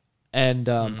while, and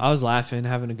I was laughing,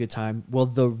 having a good time. Well,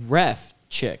 the ref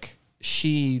chick,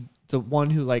 the one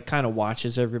who like kind of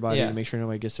watches everybody Yeah. to make sure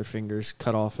nobody gets their fingers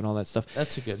cut off and all that stuff.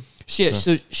 That's a good.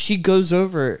 So she goes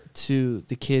over to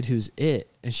the kid who's it,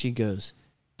 and she goes,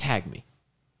 "Tag me."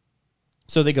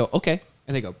 So they go, "Okay,"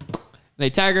 and they go, and they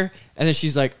tag her, and then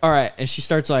she's like, "All right," and she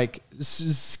starts like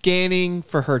scanning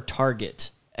for her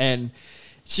target, and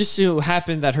just so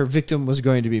happened that her victim was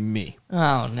going to be me.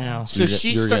 Oh no. So you're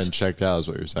she you're starts. getting checked out, is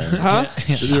what you're saying. Huh?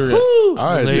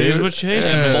 All right, Ladies David. were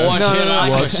chasing me. Boy, No, she no, no.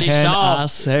 like What what she can saw. I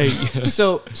say?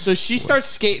 So she starts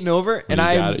skating over,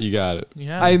 and You got it.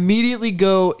 Yeah. I immediately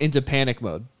go into panic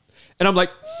mode. And I'm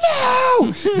like,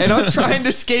 no! And I'm trying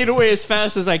to skate away as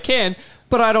fast as I can,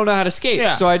 but I don't know how to skate.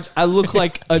 Yeah. So I look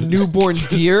like a newborn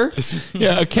deer.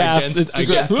 Yeah, a calf. Against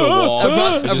that's the wall,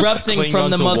 Erupting Cling from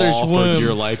the onto mother's wall womb. for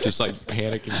dear life, just like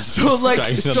panicking. So like,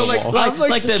 I'm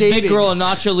like the skating. big girl in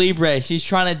Nacho Libre. She's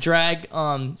trying to drag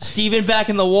Steven back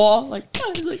in the wall. Like,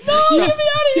 she's like, no, get me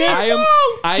out of here.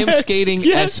 I am skating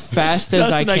as fast as I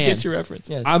Justin, I can. get your reference.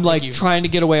 Yes, I'm thank like you. trying to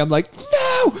get away. I'm like,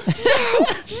 no.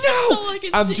 all I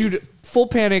can I'm see. dude, full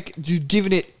panic, dude,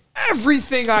 giving it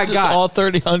everything I Just got. all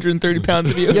 130 pounds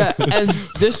of you. Yeah, and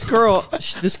this girl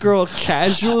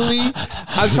casually,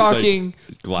 I'm talking,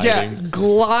 gliding.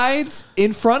 glides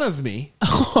in front of me,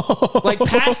 like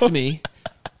past me,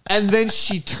 and then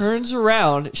she turns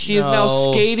around. She is now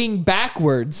No. skating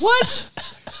backwards.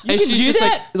 What? You And can she's do just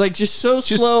that? like just so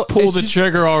Just slow. pull and the she's-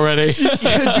 trigger already.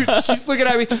 Yeah, dude, she's looking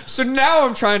at me. So now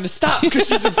I'm trying to stop because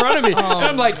she's in front of me. and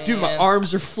I'm like, dude, my man.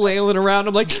 arms are flailing around.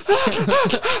 I'm like,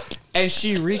 and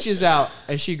she reaches out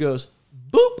and she goes,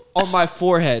 boop, on my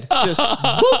forehead. Just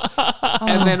boop.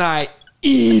 And then I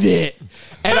eat it.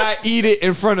 And I eat it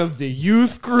in front of the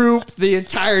youth group, the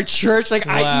entire church. Like,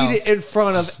 Wow. I eat it in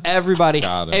front of everybody.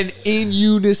 Got it. And in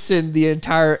unison,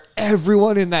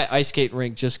 everyone in that ice skating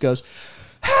rink just goes,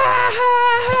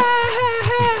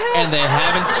 And they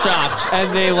haven't stopped.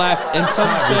 and they laughed. And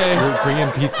some say, You're bringing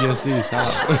PTSD.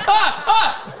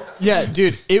 Stop. yeah,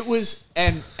 dude, it was,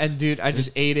 and dude, I just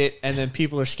ate it, and then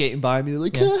people are skating by me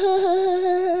like,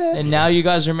 And now you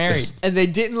guys are married. and they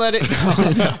didn't let it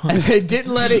go. And they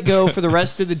didn't let it go for the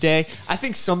rest of the day. I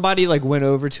think somebody like went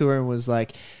over to her and was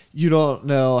like, you don't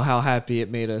know how happy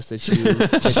it made us that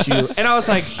you, and I was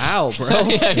like, ow, bro.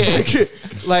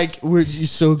 Like, were you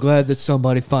so glad that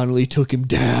somebody finally took him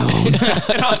down? And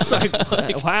I was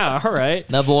like, wow, all right.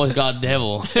 That boy's got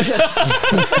devil.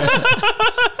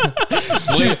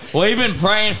 We've been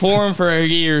praying for him for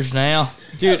years now.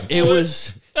 Dude, it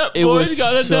was boy's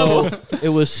got a so, devil. it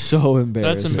was so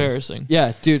embarrassing. That's embarrassing.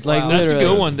 Yeah, dude, like That's a literally.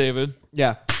 good one, David.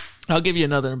 Yeah. I'll give you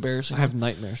another embarrassing I have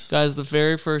nightmares. Guys, the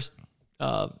very first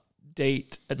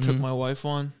date I took my wife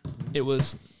on, it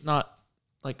was not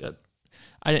like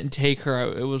I didn't take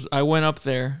her. I went up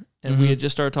there and we had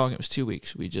just started talking. It was 2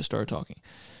 weeks. We just started talking.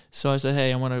 So I said,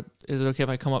 hey, is it okay if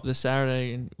I come up this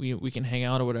Saturday and we can hang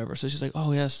out or whatever? So she's like,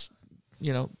 oh, yes,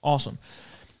 awesome.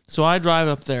 So I drive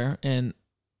up there and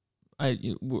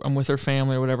I'm with her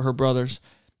family or whatever, her brothers,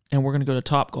 and we're going to go to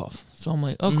Topgolf. So I'm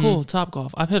like, oh, cool,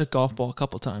 Topgolf. I've hit a golf ball a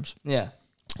couple times. Yeah.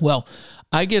 Well,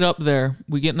 I get up there,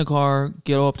 we get in the car,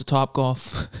 get up to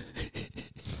Topgolf.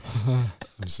 I'm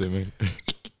assuming.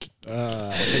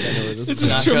 This Not is go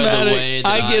the traumatic. way that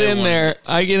I get in wanted there. it.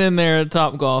 I get in there at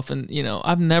Topgolf, and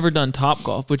I've never done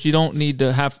Topgolf, but you don't need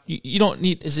to have. You don't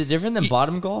need. Is it different than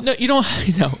bottom golf? No, you don't.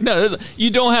 No.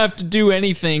 You don't have to do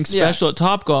anything special at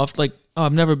Topgolf. Like, oh,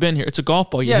 I've never been here. It's a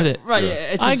golf ball. You hit it. right. Yeah.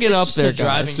 Yeah. It's I get it's up just there, a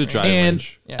driving guys. It's a driving And-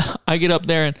 range. Yeah. I get up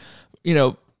there, and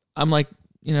I'm like,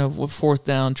 fourth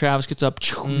down. Travis gets up,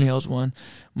 nails one.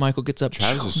 Michael gets up,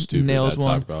 Travis is stupid nails at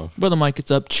one. Topgolf. Brother Mike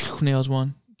gets up, nails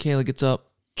one. Kayla gets up,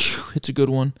 hits a good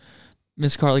one.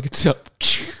 Miss Carly gets up,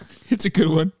 hits a good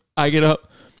one. I get up,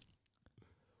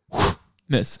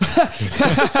 miss.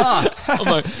 I'm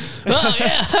like, oh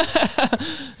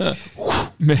yeah,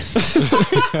 miss.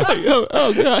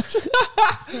 oh gosh.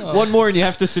 One more and you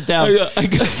have to sit down. I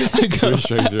go, Three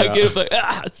strings are I get out. up like,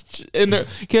 and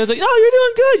Kayla's like,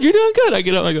 oh, you're doing good. I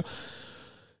get up, I go,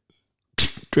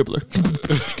 dribbler.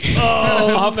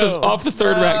 off the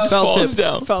third rack, just Felt falls tip.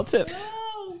 down. Felt tip.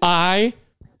 I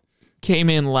came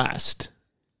in last.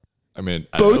 I mean,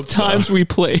 I Both hope so. times we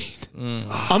played.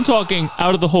 I'm talking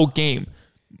out of the whole game.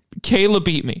 Kayla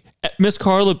beat me. Miss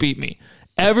Carla beat me.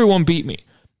 Everyone beat me.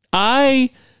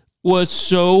 I was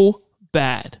so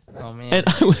bad. Oh man. And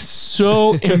I was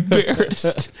so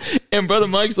embarrassed. And Brother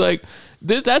Mike's like,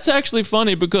 that's actually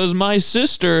funny because my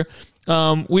sister,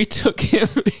 we took him,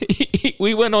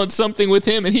 we went on something with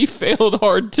him and he failed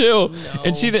hard too.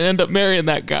 And she didn't end up marrying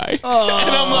that guy. And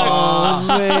I'm like, Oh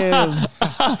man.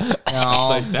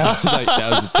 That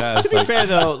was a test. To be fair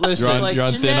though, listen, You're on, like you're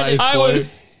on thin genetics. ice, I boy. was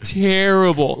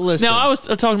terrible. Listen. Now I was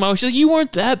talking about her. She's like, you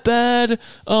weren't that bad.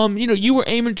 You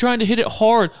were trying to hit it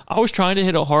hard. I was trying to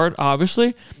hit it hard,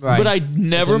 obviously, Right. but I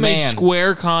never a made man.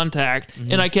 square contact.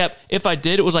 And I kept, if I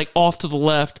did, it was like off to the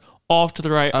left, off to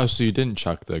the right. Oh, so you didn't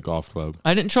chuck the golf club?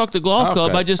 I didn't chuck the golf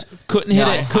club. Okay. I just couldn't hit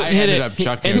it. Couldn't hit ended it. up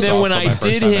chucking And a then golf when club I my first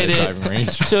did time at hit a it, driving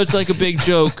range. so it's like a big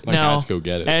joke. Like, now let's go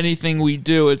get it. anything we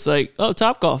do, it's like, oh,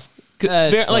 Topgolf.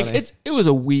 That's Like funny. it was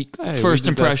a weak Hey, we first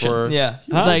did that impression. for- Yeah.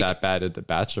 It wasn't Like- that bad at the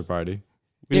bachelor party.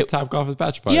 We did It- Top Golf at the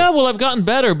bachelor party. Yeah, well, I've gotten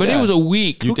better, but it Yeah. was a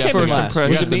weak You first definitely- last? impression.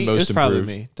 Was got it the me? It most was probably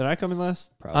improved. me. Did I come in last?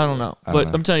 Probably. I don't know, I but don't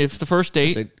know. I'm telling you, for the first date,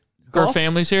 Is it our golf?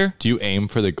 family's here. Do you aim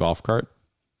for the golf cart?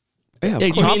 Yeah, of Hey,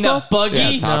 You course. mean the Topgolf? buggy?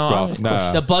 Yeah, Top No, Golf. of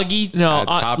No. The buggy? No, At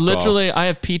Topgolf. literally, I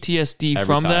have PTSD Every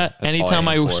from time. that. That's all Anytime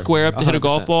I I aim for. square up to hit a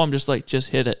golf 100%. ball, I'm just like, just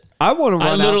hit it. I want to I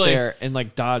run out literally- there and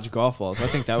like dodge golf balls. I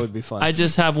think that would be fun. I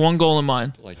just have one goal in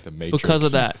mind Like the Matrix. because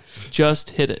of that. Just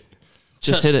hit it.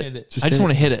 Just hit it. I Just just hit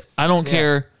want to hit it. I don't Yeah.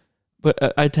 care.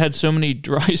 But I've had so many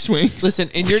dry swings. Listen,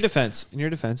 in your defense,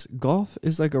 golf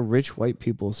is like a rich white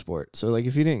people sport. So like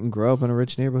if you didn't grow up in a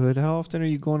rich neighborhood, how often are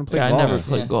you going to play Yeah, I golf? never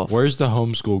played Yeah. golf. Where's the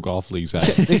homeschool golf leagues at?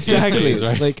 Exactly. These days,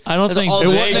 right? Like I don't That's think all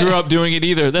they they- grew up doing it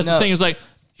either. That's No. the thing. Is like,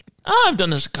 I've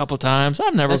done this a couple times.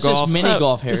 I've never That's just golfed. mini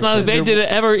golf, It's not like Harrison. they did it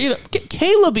ever either.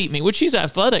 Kayla beat me, which she's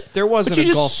athletic. There wasn't but she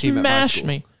a just golf team at my smashed school.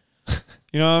 me.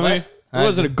 you know what I mean? What? There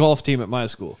wasn't a golf team at my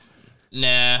school.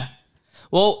 Nah.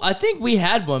 Well, I think we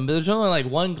had one, but there's only like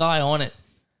one guy on it.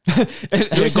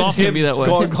 It was golf just can him be that way.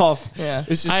 going golf. Yeah.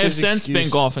 It's just I have his since been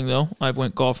excuse. golfing though. I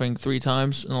went golfing 3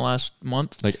 times in the last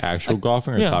month. Like actual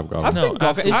golfing or Yeah. Top Golf? I've No, been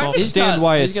golfing. actual I golf. understand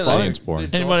why it's He's got, fun. like, It's boring.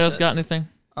 good Anybody golf else set. got anything?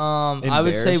 I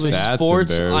would say with That's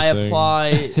sports, I embarrassing.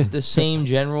 apply the same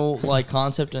general like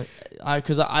concept.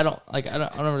 Because I don't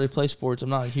really play sports. I'm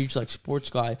not a huge like sports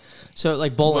guy. So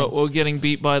like bowling, Well, getting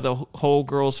beat by the whole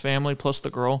girl's family plus the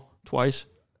girl twice.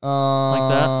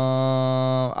 that?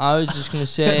 I was just gonna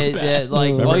say That's that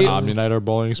like Remember all you- Omni Night, our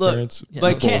bowling experience? Yeah.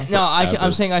 but can't no. I'm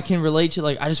Forever. saying I can relate to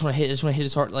like I just want to hit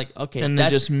as hard. Like okay, And then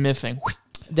that's just miffing.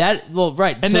 that. Well,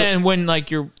 right. And so- then when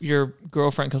like your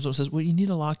girlfriend comes up and says, "Well, you need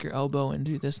to lock your elbow and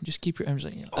do this and just keep your," I'm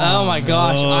just like, oh my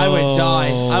gosh, I would die.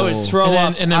 I would throw And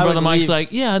then, up. and then I Brother would Mike's leave.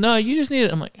 like, "Yeah, no, you just need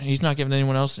it." I'm like, he's not giving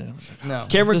anyone else. no.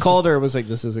 Cameron This is- Calder was like,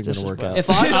 "This isn't going this to is work bad. out." If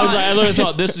I, I was like, I literally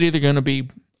thought this is either going to be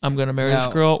I'm going to marry this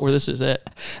No. girl or this is it.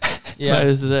 yeah,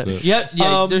 This is it. That's it.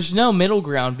 yeah. Um, There's no middle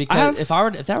ground because have- if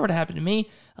that were to happen to me,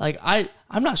 like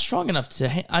I'm not strong enough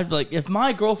to. I'd like if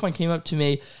my girlfriend came up to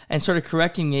me and started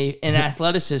correcting me in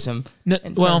athleticism. No, in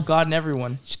front well, of God and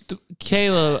everyone.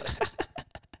 Kayla,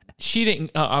 she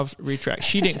didn't. I'll retract.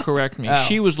 She didn't correct me. Oh.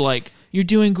 She was like, "You're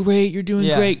doing great. You're doing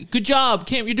Yeah. great. Good job,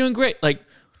 Cam. You're doing great." Like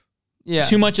Yeah,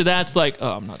 too much of that's like, "Oh,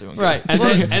 I'm not doing good." right. And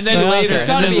then Well, later, there's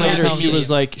gotta and be then later happy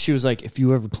she was like, if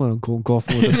you ever plan on going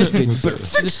golfing with us again, you better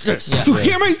fix this. You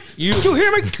hear me? You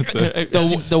hear me?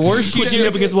 The worse you Put you do,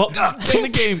 up against the wall. Play the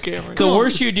game, Cameron. the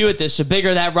worse you do at this, the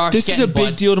bigger that rock's This is getting. a big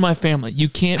bud. deal to my family. You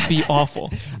can't be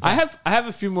awful. I have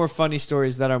a few more funny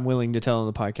stories that I'm willing to tell on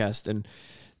the podcast, and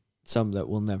some that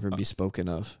will never be spoken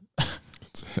of.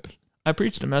 I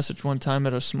preached a message one time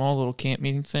at a small little camp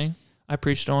meeting thing. I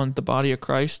preached on the body of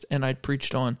Christ, and I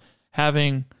preached on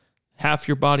having half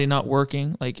your body not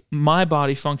working. Like, my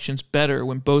body functions better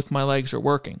when both my legs are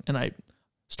working. And I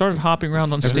started hopping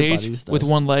around on stage Everybody's with does.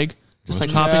 one leg. Just like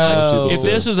Most hopping. No. Like, if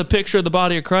this is the picture of the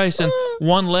body of Christ and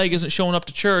one leg isn't showing up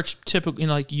to church, typically,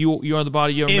 like you are the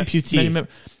body. You are Amputee.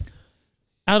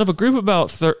 out of a group of about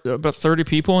 30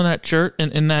 people in that church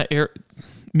in that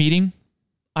meeting,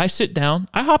 I sit down.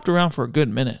 I hopped around for a good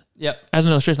minute. Yep. As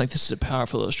an illustration, like, this is a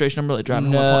powerful illustration. I'm really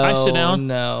driving home a point. I sit down.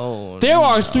 No. There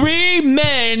are 3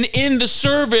 men in the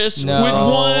service No. with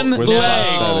one With leg.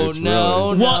 prosthetics, No,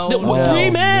 really. no, One, no. 3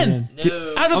 men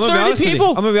No. out of I'm gonna be 30 honest with you. people.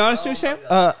 I'm gonna be honest with you,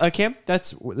 Sam. Cam,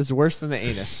 that's worse than the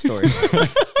anus story.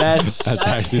 that's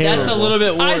actually That's a little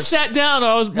bit worse. I sat down.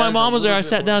 My is mom a was there. little I bit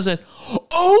sat down and said,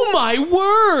 "Oh my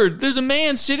word! There's a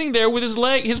man sitting there with his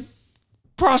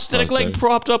prosthetic leg Prosthetic.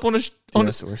 propped up on his.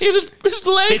 that's the worst. His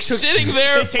leg sitting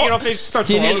there. start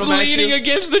Did It's leaning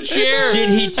against the chair. Did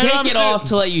he And take I'm it sitting- off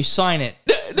to let you sign it?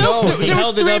 No, No, there he was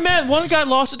held it 3 up. men. One guy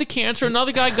lost it to cancer.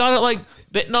 Another guy got it like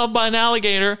bitten off by an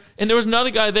alligator, and there was another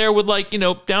guy there with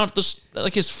down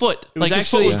at his foot. It was Like his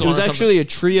foot was going or something. actually a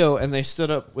trio, and they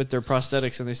stood up with their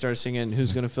prosthetics and they started singing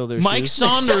 "Who's Gonna Fill Their Mike Shoes."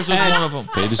 Saunders was one of them.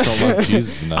 They just don't love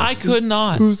Jesus enough. I could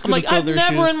not. Who's I'm gonna like, fill I've their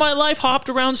never shoes? in my life hopped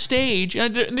around stage.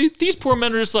 And these poor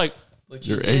men are just like, But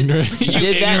you You're did. ignorant. You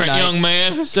did that ignorant night. young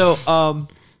man. So,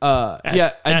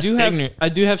 yeah, that's ignorant. I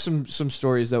do have some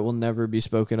stories that will never be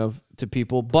spoken of to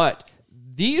people, but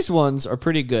these ones are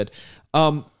pretty good.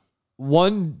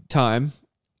 One time,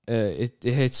 it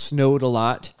had snowed a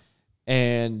lot,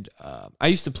 and I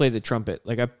used to play the trumpet.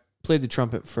 Like, I played the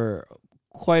trumpet for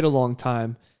quite a long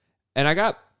time, and I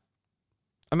got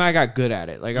good at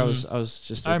it. Like, I was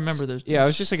just I remember those yeah, I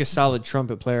was just like a solid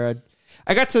trumpet player.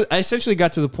 I essentially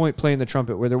got to the point playing the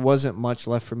trumpet where there wasn't much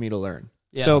left for me to learn.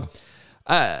 Yeah. So,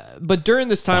 but during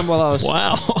this time while I was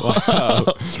Wow.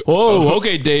 Whoa.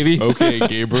 Okay, Davey. Okay,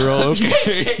 Gabriel.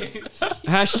 Okay.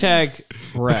 hashtag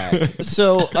brag.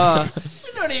 So,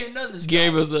 We don't even know this guy.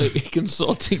 Gabe was like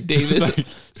consulting David.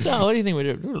 So, what do you think we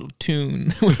do? A little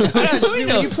tune. I don't know, just We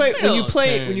when you play don't- we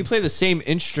don't when you play the same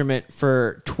instrument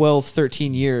for 12,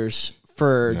 13 years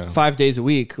for Yeah. 5 days a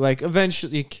week, like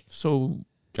eventually So,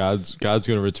 God's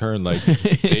gonna return. Like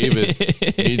David,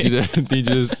 need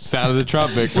you to sound the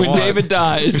trumpet. Come when on. David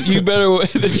dies, you better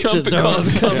the trumpet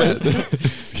calls coming.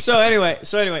 so anyway,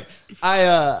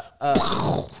 I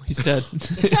He's dead.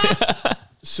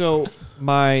 so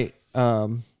my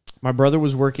my brother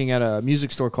was working at a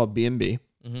music store called B&B,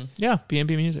 Yeah,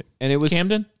 B&B Music. and it was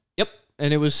Camden? Yep.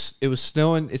 And it was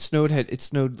snowing. It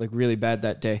snowed like really bad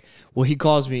that day. Well, he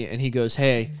calls me and he goes,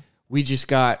 "Hey, we just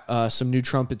got some new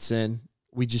trumpets in.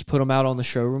 We just put them out on the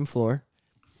showroom floor.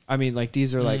 I mean, like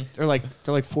these are like they're like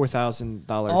 $4,000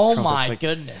 Oh trumpets. my Like,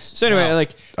 goodness. so anyway, Wow.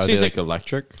 like Are so they he's like like,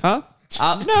 electric? huh?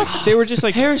 No, they were just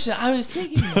like Harrison, I was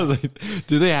thinking, I was like,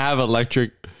 do they have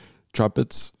electric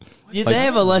trumpets? yeah, they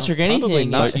have electric anything.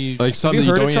 not. If you, Like Have something you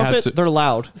you heard don't a even have trumpet? to. They're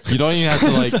loud. You don't even have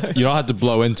to like. You don't have to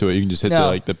blow into it. You can just hit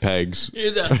No. the pegs.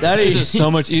 That is so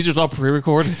much easier. It's all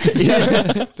pre-recorded.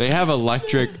 They have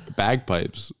electric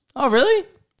bagpipes. oh, really?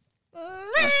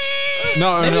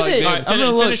 No, Maybe like they- they- All right, I'm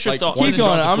gonna look- finish your thought. Keep one going.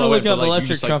 shot to I'm gonna blow look it, but, up like, you electric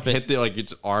just, like, trumpet. Hit the like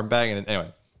it's arm bag, and then, anyway,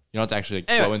 you don't have to actually like,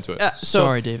 Anyway, blow into it. so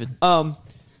Sorry, David.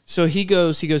 So he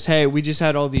goes, "Hey, we just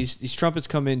had all these trumpets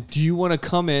come in. Do you want to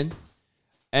come in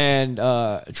and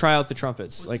try out the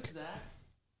trumpets?"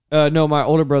 No, my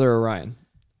older brother Orion.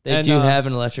 They And, do have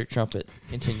an electric trumpet.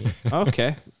 Continue.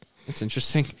 Okay. That's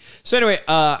interesting. So anyway,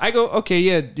 I go, "Okay,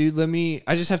 yeah, dude,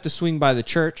 I just have to swing by the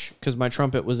church because my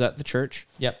trumpet was at the church."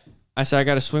 Yep. I said, "I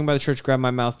got to swing by the church, grab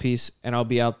my mouthpiece, and I'll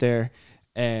be out there,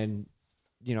 and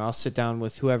I'll sit down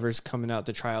with whoever's coming out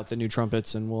to try out the new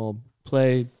trumpets, and we'll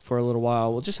play for a little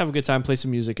while. We'll just have a good time, play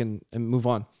some music, and move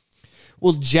on.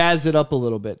 We'll jazz it up a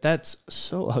little bit." That's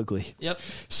so ugly. Yep.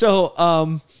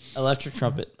 So, Electric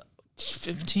trumpet.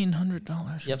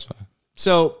 $1,500. Yep.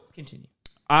 so Continue.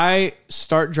 I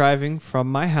start driving from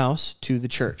my house to the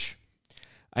church.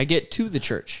 I get to the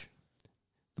church.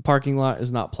 The parking lot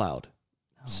is not plowed.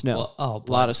 Snow. Well, oh,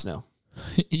 a lot of snow.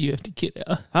 You have to get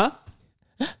out. Huh?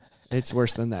 It's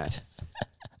worse than that.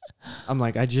 I'm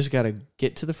like, I just got to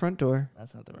get to the front door,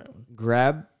 That's not the right one.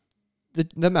 grab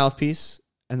the mouthpiece,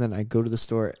 and then I go to the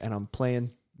store and I'm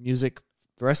playing music.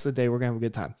 The rest of the day, we're going to have a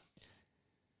good time.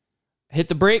 Hit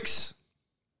the brakes.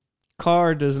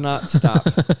 Car does not stop.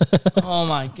 Oh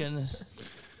my goodness.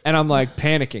 And I'm like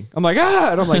panicking. I'm like,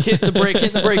 and I'm like hitting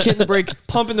the brake,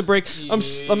 pumping the brake.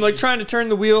 I'm like trying to turn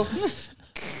the wheel.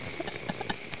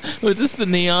 Was this the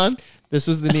neon? This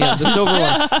was the neon,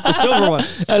 the silver one.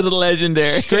 That's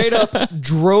legendary. Straight up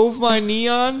drove my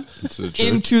neon To the church.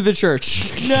 into the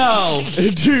church. No.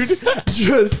 Dude,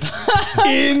 just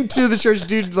into the church.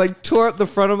 Dude, like tore up the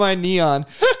front of my neon.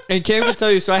 And Cam can tell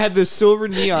you, so I had this silver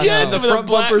neon. Yes, the with a front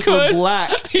black bumpers were hood.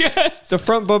 black. Yes. The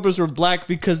front bumpers were black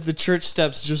because the church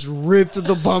steps just ripped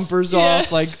the bumpers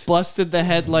off, like busted the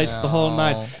headlights, the whole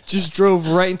nine. Just drove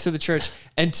right into the church.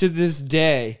 And to this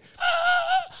day,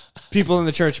 people in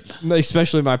the church,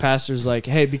 especially my pastor's like,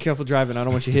 "Hey, be careful driving. I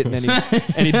don't want you hitting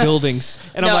any buildings."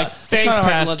 And I'm No, like, it's "Thanks, kinda hard to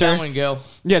let that pastor." one go.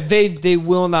 Yeah, they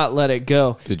will not let it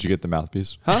go. Did you get the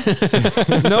mouthpiece?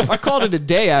 Nope, I called it a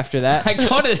day after that. I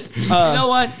got it. You know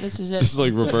what? This is it. Just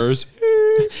like reverse.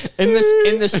 In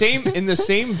the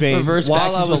same vein, Reverse back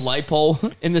while I into was a light pole.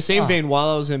 in the same vein, while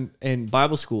I was in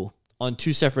Bible school on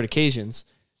two separate occasions,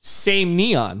 same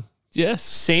neon.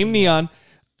 Yes.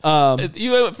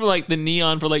 You went from like the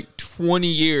neon for like 20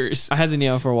 years. I had the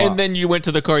neon for a while, And then you went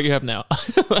to the car you have now.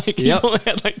 Like you Yep. only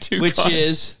had like two Which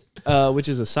cars. which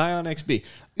is a Scion XB.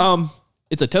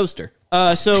 It's a toaster.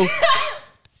 So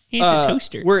It's a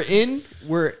toaster. we're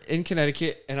in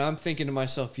Connecticut, and I'm thinking to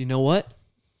myself, you know what?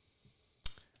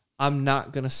 I'm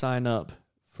not gonna sign up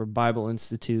for Bible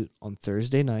Institute on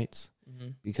Thursday nights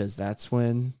because that's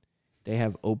when they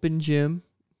have open gym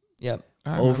Yep.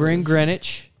 over in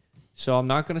Greenwich. So I'm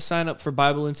not going to sign up for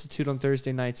Bible Institute on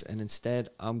Thursday nights, and instead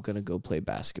I'm going to go play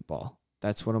basketball.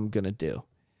 That's what I'm going to do.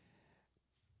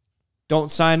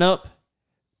 Don't sign up.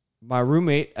 My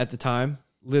roommate at the time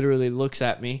literally looks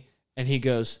at me and he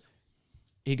goes,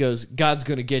 "God's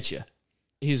going to get you."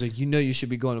 He's like, you should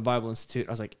be going to Bible Institute.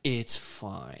 I was like, "It's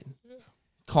fine."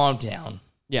 Calm down.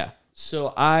 Yeah.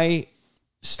 So I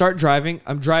start driving.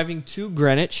 I'm driving to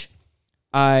Greenwich.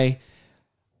 I'm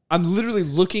literally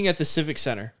looking at the Civic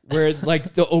Center where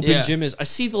like the open Yeah. gym is. I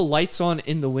see the lights on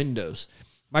in the windows.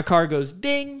 My car goes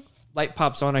ding. Light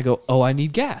pops on. I go, oh, I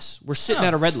need gas. We're sitting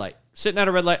at a red light.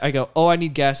 I go, oh, I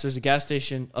need gas. There's a gas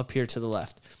station up here to the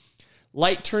left.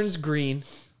 Light turns green.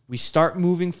 We start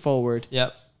moving forward.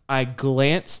 Yep. I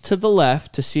glance to the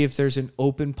left to see if there's an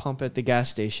open pump at the gas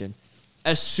station.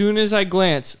 As soon as I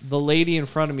glance, the lady in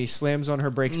front of me slams on her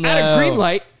brakes at a green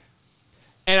light,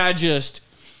 and I just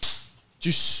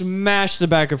smash the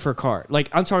back of her car. Like,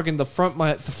 I'm talking the front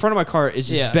of my car is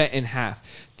just bent in half.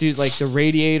 Dude, like the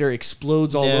radiator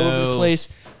explodes all over the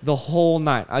place. The whole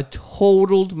night. I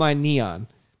totaled my Neon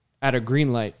at a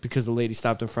green light because the lady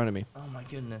stopped in front of me. Oh my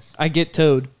goodness. I get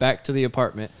towed back to the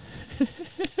apartment.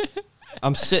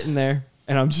 I'm sitting there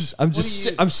and I'm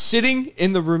sitting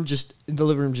in the room, just in the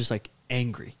living room, just like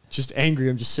angry.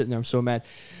 I'm just sitting there. I'm so mad.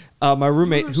 My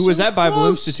roommate, who was at Bible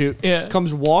Institute,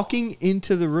 comes walking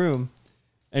into the room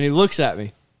and he looks at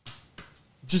me.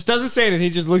 Just doesn't say anything.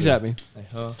 He just looks at me.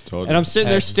 And I'm sitting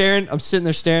there staring.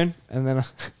 And then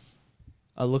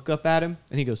I look up at him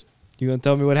and he goes, "You gonna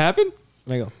tell me what happened?"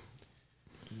 And I go,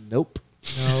 "Nope."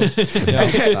 No.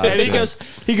 And he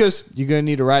goes, "You gonna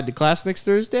need a ride to class next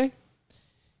Thursday?"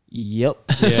 Yep.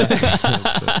 Yeah.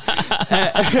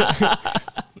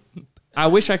 I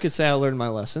wish I could say I learned my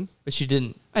lesson, but you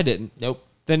didn't. I didn't. Nope.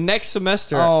 The next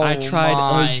semester, I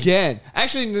tried again.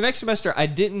 Actually, the next semester, I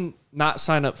didn't not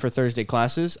sign up for Thursday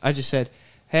classes. I just said,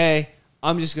 "Hey,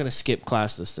 I'm just gonna skip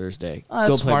class this Thursday.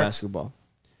 Go play basketball."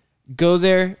 Go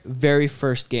there, very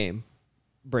first game,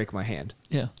 break my hand.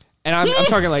 Yeah. And I'm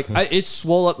talking like it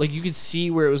swelled up, like you could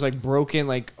see where it was like broken,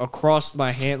 like across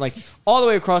my hand, like all the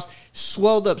way across,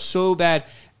 swelled up so bad.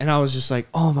 And I was just like,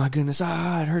 oh my goodness,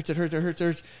 it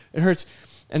hurts.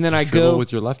 And then I dribble go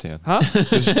with your left hand. Huh?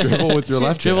 Just dribble with your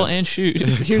left hand. Dribble and shoot.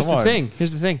 Here's the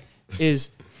thing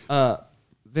is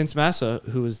Vince Massa,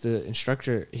 who was the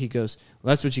instructor, he goes,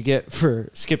 "Well, that's what you get for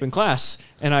skipping class."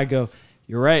 And I go,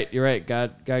 You're right.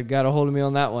 God got a hold of me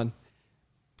on that one.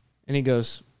 And he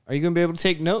goes, "Are you going to be able to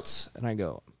take notes?" And I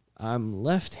go, "I'm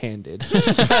left-handed."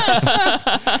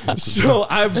 So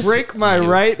I break my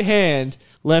right hand,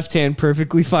 left hand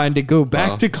perfectly fine to go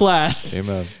back to class.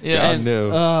 Amen. Yeah. God knew.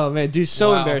 Oh man, dude,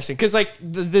 so embarrassing. Because like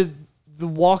the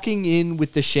walking in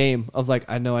with the shame of like,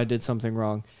 I know I did something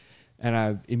wrong, and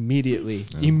I immediately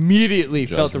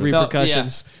felt the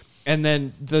repercussions. And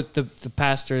then the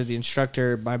pastor, the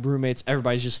instructor, my roommates,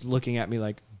 everybody's just looking at me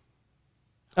like,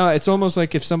 oh, it's almost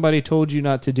like if somebody told you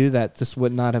not to do that, this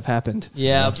would not have happened.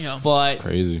 Yeah. But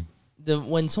crazy.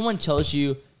 When someone tells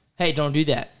you, "Hey, don't do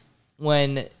that,"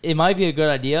 when it might be a good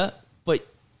idea, but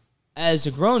as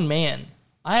a grown man,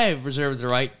 I have reserved the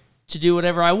right to do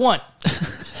whatever I want.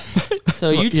 So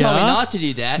you tell me not to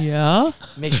do that. Yeah.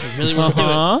 Makes me really want to do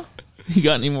it. You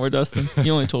got any more, Dustin?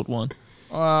 You only told one.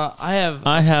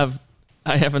 I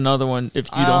have another one. If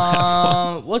you don't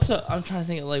have one, I'm trying to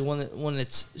think of like one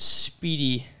that's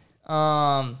speedy.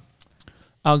 I'll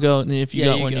go. And if you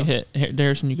got one, you hit.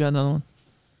 Harrison, you got another one.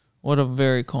 What a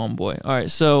very calm boy. All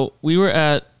right, so we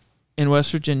were in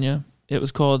West Virginia. It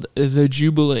was called the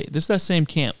Jubilee. This is that same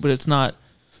camp, but it's not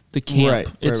the camp. Right.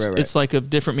 It's like a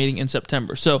different meeting in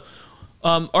September. So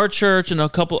our church and a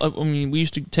couple. We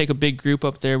used to take a big group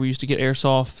up there. We used to get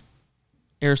airsoft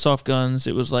guns.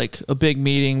 It was like a big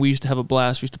meeting. We used to have a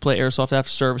blast. We used to play airsoft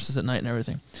after services at night and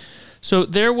everything. So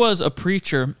there was a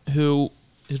preacher who,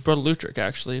 his brother Lutrick,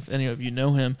 actually, if any of you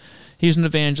know him, he's an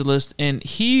evangelist, and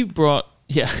he brought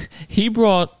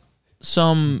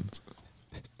some.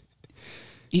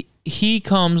 He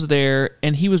comes there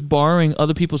and he was borrowing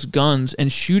other people's guns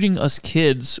and shooting us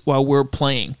kids while we're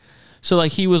playing. So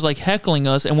like he was like heckling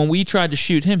us, and when we tried to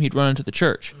shoot him, he'd run into the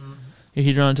church.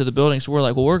 He'd run into the building, so we're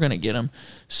like, well, we're gonna get him.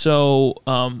 So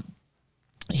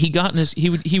he got in his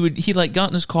got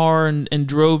in his car and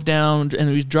drove down, and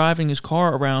he was driving his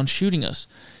car around shooting us.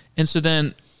 And so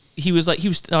then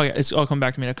I'll come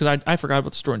back to me now because I forgot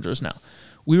about the story just now.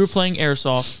 We were playing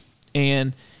airsoft,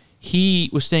 and he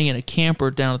was staying in a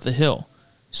camper down at the hill.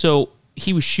 So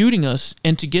he was shooting us,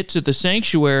 and to get to the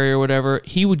sanctuary or whatever,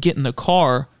 he would get in the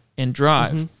car and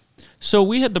drive. Mm-hmm. So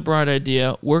we had the bright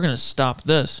idea, we're going to stop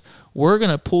this. We're going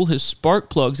to pull his spark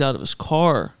plugs out of his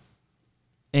car.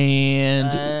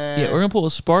 And we're going to pull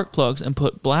his spark plugs and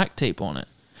put black tape on it.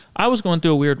 I was going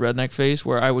through a weird redneck phase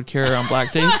where I would carry around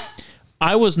black tape.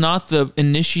 I was not the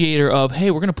initiator of,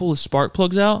 hey, we're going to pull his spark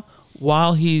plugs out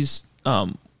while he's,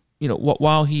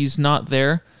 while he's not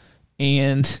there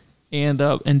and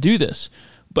do this.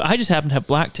 But I just happened to have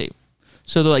black tape.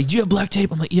 So they're like, "Do you have black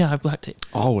tape?" I'm like, "Yeah, I have black tape."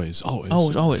 Always.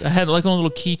 I had like a little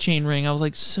keychain ring. I was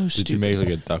like, so stupid. Did you make like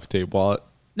a duct tape wallet?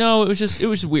 No, it was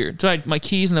just weird. So I had my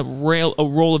keys and a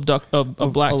roll of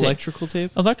black tape. Electrical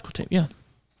tape? Electrical tape, yeah.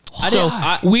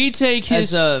 we take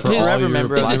his as a For all forever your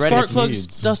member of is the it Reddit spark Reddit. plugs,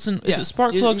 needs. Dustin? Is Yeah. it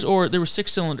spark You- plugs or there were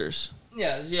 6 cylinders?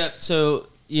 Yeah. So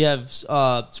you have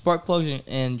spark plugs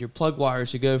and your plug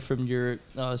wires to go from your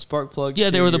spark plug. Yeah,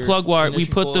 to they were the your plug wire. We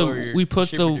ignition put coil or the your we put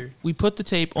the distributor. we put the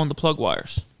tape on the plug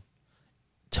wires.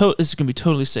 This is gonna be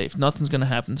totally safe. Nothing's gonna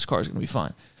happen. This car is gonna be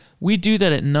fine. We do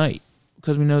that at night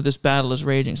because we know this battle is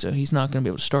raging. So he's not gonna be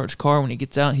able to start his car when he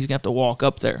gets out. He's gonna have to walk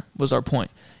up there. Was our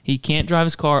point? He can't drive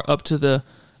his car up to the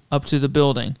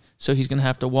building. So he's gonna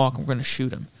have to walk. And we're gonna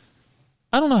shoot him.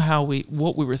 I don't know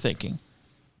what we were thinking,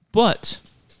 but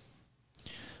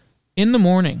in the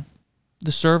morning,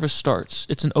 the service starts.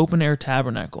 It's an open air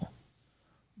tabernacle.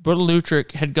 Brother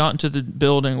Lutrick had gotten to the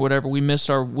building, whatever. We missed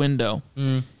our window.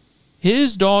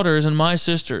 His daughters and my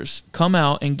sisters come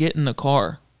out and get in the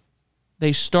car.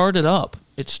 They start it up.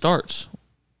 It starts.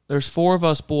 There's 4 of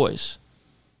us boys.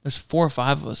 There's 4 or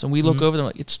 5 of us. And we look over them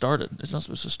like, it started. It's not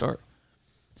supposed to start.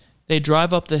 They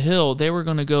drive up the hill. They were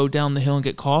going to go down the hill and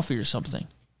get coffee or something.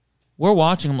 We're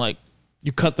watching them like,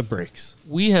 You cut the brakes.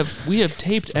 we have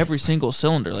taped every single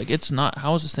cylinder. Like, it's not,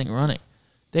 how is this thing running?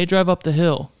 They drive up the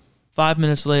hill. 5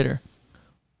 minutes later,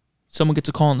 someone gets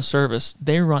a call on the service.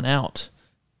 They run out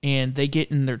and they get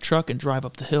in their truck and drive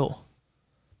up the hill.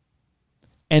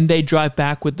 And they drive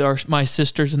back with my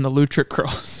sisters and the Lutrick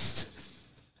girls.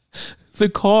 The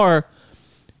car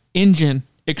engine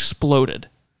exploded.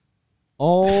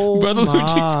 Oh, Brother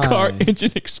Lutrick's car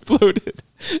engine exploded.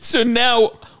 So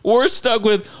now we're stuck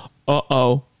with,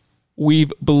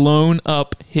 we've blown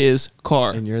up his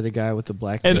car. And you're the guy with the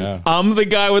black And tape. Yeah. I'm the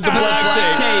guy with the black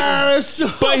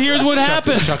tape. But here's what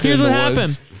happened. chuck it Here's in what the happened.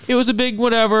 woods. It was a big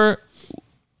whatever.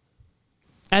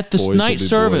 At the Boys will night be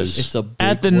service, boys. It's a big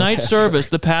at the night whatever. service,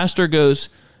 the pastor goes,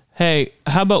 "Hey,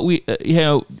 how about we? Which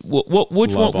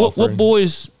Love one? What offering.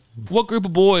 boys? What group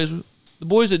of boys? The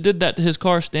boys that did that to his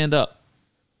car stand up."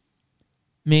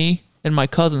 Me and my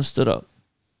cousin stood up.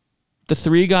 The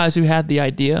 3 guys who had the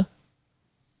idea,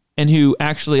 and who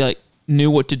actually like knew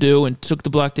what to do and took the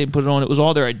black tape and put it on. It was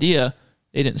all their idea.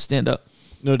 They didn't stand up.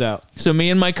 No doubt. So me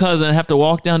and my cousin have to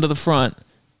walk down to the front,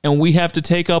 and we have to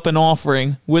take up an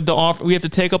offering with the offer. We have to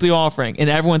take up the offering, and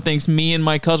everyone thinks me and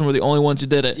my cousin were the only ones who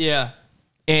did it. Yeah.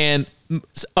 And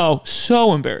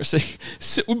so embarrassing.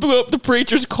 So we blew up the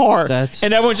preacher's car, That's-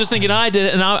 and everyone's just thinking I did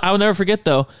it. And I'll never forget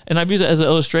though. And I've used it as an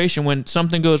illustration. When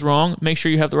something goes wrong, make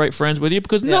sure you have the right friends with you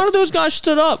because none of those guys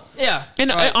stood up. Yeah. And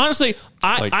right. honestly,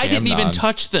 like I didn't even Amnon.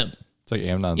 touch them. It's like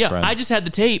Amnon's Yeah, friend. I just had the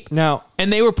tape. Now,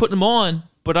 And they were putting them on,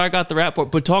 but I got the rap for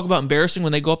it. But talk about embarrassing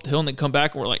when they go up the hill and they come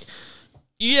back and we're like,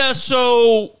 yeah,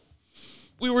 so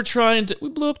we were we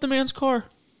blew up the man's car.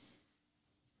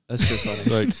 that's so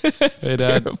funny. like, hey, Dad,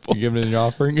 terrible. you giving it an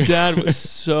offering? Dad was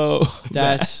so.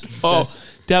 That's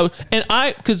Dad was,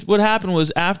 because what happened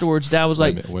was afterwards, Dad was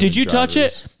like, Women "Did you touch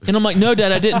drivers. it?" And I'm like, "No,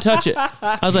 Dad, I didn't touch it."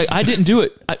 I was like, "I didn't do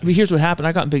it." Here's what happened: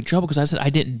 I got in big trouble because I said I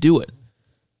didn't do it.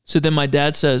 So then my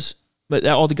dad says, but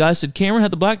all the guys said Cameron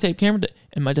had the black tape. Cameron did,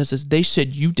 and my dad says they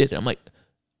said you did it. I'm like,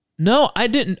 no, I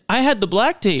didn't. I had the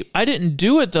black tape. I didn't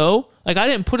do it though. Like I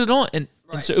didn't put it on, and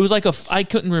so it was like I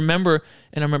couldn't remember.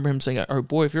 And I remember him saying, "Oh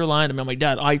boy, if you're lying to me," I'm like,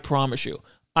 "Dad, I promise you,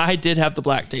 I did have the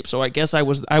black tape." So I guess I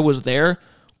was there.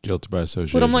 Guilty by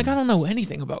association. But I'm like, I don't know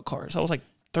anything about cars. I was like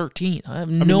 13. I have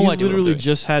I mean, no you idea. what I'm literally doing.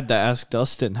 just had to ask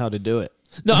Dustin how to do it.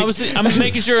 No, I'm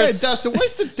making sure. It's, Dustin,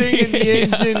 what's the thing in the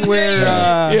engine where?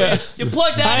 yeah. You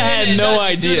plug that I in had and no do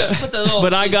idea. put the little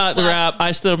But I got the flap. rap.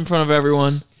 I stood up in front of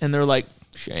everyone, and they're like,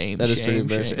 "Shame." That is shame, pretty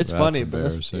embarrassing. shame. It's That's funny, but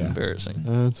that's embarrassing. It's embarrassing.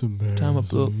 That's embarrassing. Time I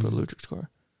blew up for Lutrick's car.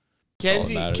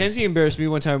 Kenzie, matters. Kenzie embarrassed me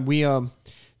one time. We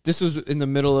this was in the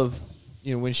middle of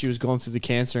when she was going through the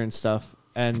cancer and stuff,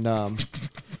 and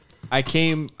I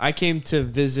came to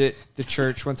visit the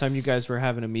church one time. You guys were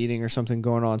having a meeting or something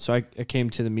going on, so I came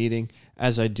to the meeting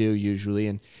as I do usually,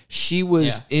 and she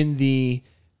was in the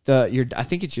I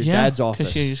think it's your dad's office.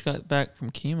 because she just got back from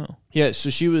chemo. Yeah, so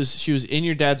she was in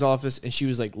your dad's office and she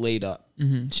was like laid up.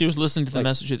 She was listening to the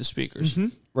message through the speakers.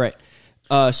 Right.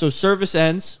 So service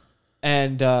ends,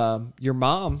 and your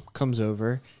mom comes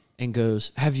over and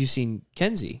goes, "Have you seen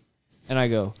Kenzie?" And I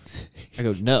go,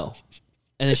 "No."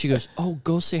 And then she goes, "Oh,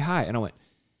 go say hi." And I went,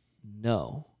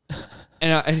 "No."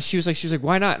 And she was like,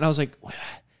 "Why not?" And I was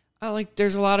like,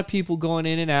 there's a lot of people going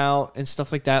in and out and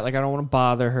stuff like that. Like, I don't want to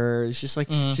bother her. It's just like,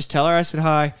 just tell her I said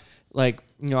hi. Like,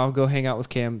 I'll go hang out with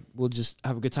Cam. We'll just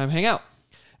have a good time, hang out.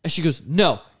 And she goes,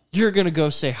 "No, you're going to go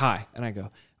say hi." And I go,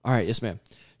 "All right, yes, ma'am."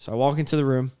 So I walk into the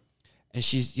room, and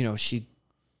she's,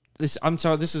 I'm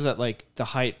sorry, this is at like the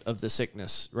height of the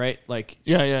sickness, right? Like,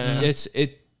 Yeah. it's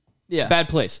Yeah. bad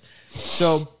place.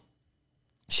 So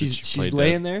she's play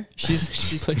laying dead? there.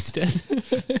 She's Plays dead.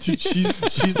 dude,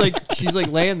 she's like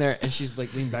laying there, and she's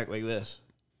like leaned back like this,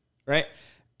 right?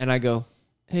 And I go,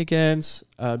 "Hey, Kens,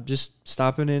 just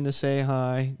stopping in to say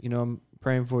hi. You know, I'm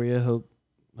praying for you.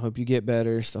 Hope you get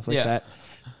better, stuff like that."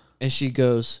 And she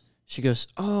goes,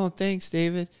 "Oh, thanks,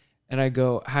 David." And I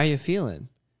go, "How you feeling?"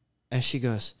 And she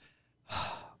goes,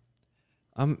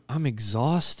 I'm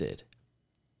exhausted.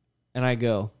 And I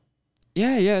go,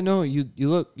 yeah, no, you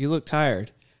look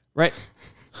tired, right?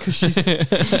 Because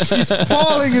she's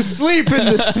falling asleep in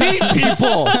the seat,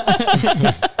 people.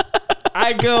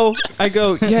 I go,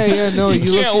 yeah, no,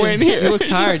 you look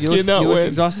tired, you look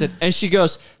exhausted. And she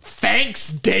goes, "Thanks,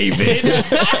 David."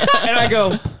 And I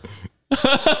go,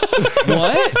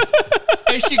 "What?"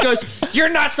 And she goes, "You're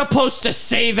not supposed to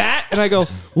say that." And I go,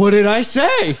 "What did I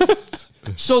say?"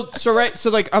 So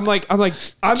like I'm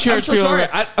so sorry.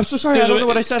 I'm so sorry. I don't know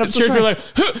what I said. I'm so sorry. Like, is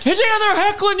he out there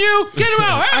heckling you? Get him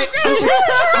out!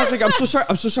 I was like, I'm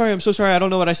so sorry. I don't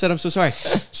know what I said. I'm so sorry.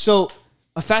 So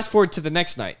fast forward to the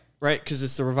next night, right? Because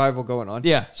it's the revival going on.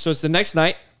 Yeah. So it's the next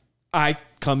night. I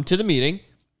come to the meeting,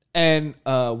 and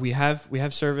we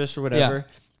have service or whatever.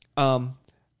 Yeah.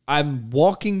 I'm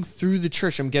walking through the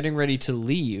church. I'm getting ready to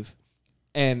leave,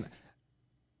 and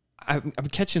I'm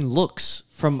catching looks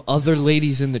from other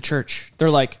ladies in the church.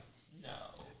 They're like, "No,"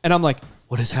 and I'm like,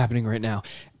 "What is happening right now?"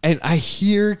 And I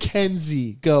hear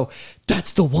Kenzie go,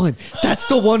 That's the one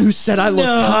who said I look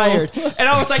tired." And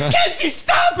I was like, "Kenzie,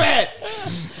 stop it!"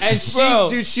 And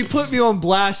she put me on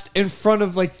blast in front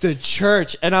of like the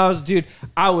church, and I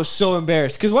was so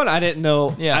embarrassed because I didn't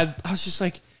know. Yeah, I was just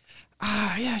like,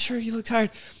 yeah, sure, you look tired.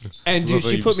 And dude,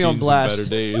 she put me on blast. Better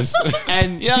days.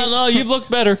 And yeah, no, you've looked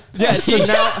better. Yeah, so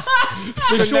now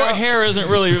the short hair isn't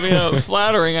really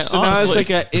flattering. So honestly. now it's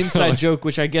like an inside joke,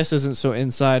 which I guess isn't so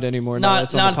inside anymore.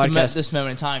 Not on the podcast. This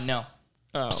moment in time. No.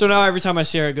 Oh. So now every time I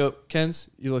see her, I go, "Kens,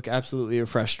 you look absolutely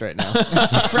refreshed right now.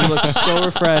 You look so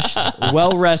refreshed,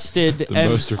 well rested, The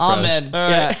and most refreshed. Amen.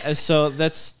 yeah." And so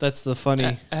that's the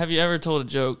funny. Have you ever told a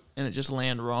joke and it just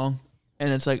landed wrong,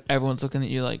 and it's like everyone's looking at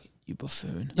you like, "You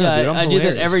buffoon." Yeah, dude, I'm I do that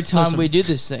hilarious. every time Listen. we do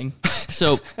this thing.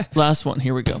 So last one,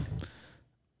 here we go.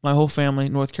 My whole family,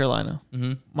 North Carolina.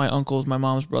 Mm-hmm. My uncles, my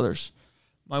mom's brothers.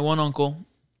 My one uncle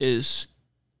is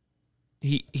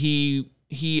he.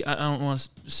 I don't want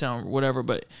to sound whatever,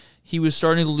 but he was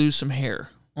starting to lose some hair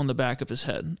on the back of his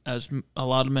head, as a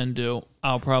lot of men do.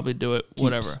 I'll probably do it.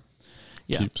 Whatever.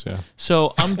 Yeah. Keeps, yeah.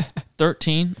 So I'm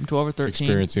 13. I'm 12 or 13.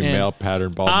 Experiencing and male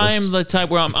pattern baldness. I'm the type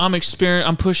where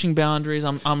I'm pushing boundaries.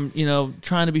 I'm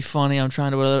trying to be funny. I'm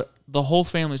trying to. The whole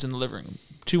family's in the living room.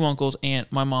 2 uncles, aunt,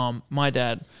 my mom, my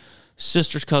dad,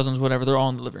 sisters, cousins, whatever. They're all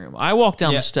in the living room. I walk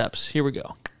down the steps. Here we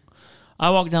go. I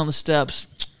walk down the steps.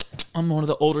 I'm one of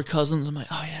the older cousins. I'm like,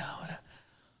 oh yeah. Whatever.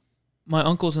 My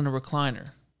uncle's in a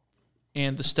recliner,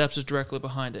 and the steps is directly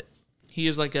behind it. He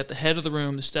is like at the head of the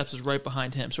room. The steps is right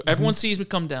behind him. So everyone sees me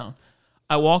come down.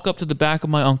 I walk up to the back of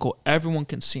my uncle. Everyone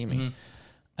can see me. Mm-hmm.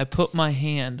 I put my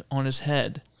hand on his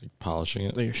head. Like polishing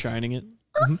it. Like you're shining it.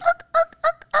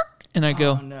 And I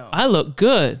go, no. I look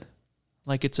good.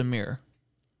 Like it's a mirror.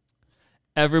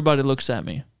 Everybody looks at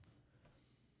me.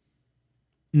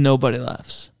 Nobody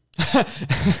laughs. I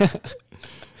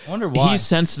wonder why. He was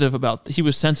sensitive about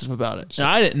it. And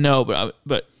I didn't know,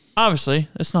 but obviously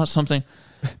it's not something.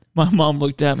 My mom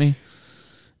looked at me,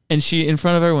 and she, in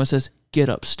front of everyone, says, "Get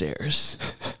upstairs."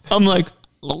 I'm like,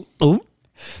 oh.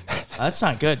 That's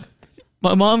not good.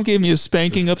 My mom gave me a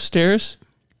spanking upstairs,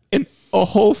 and a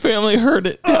whole family heard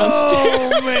it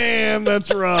downstairs. Oh man,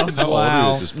 that's rough. How old are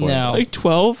you at this point? No. Like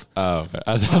 12. Oh, okay.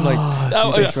 I thought like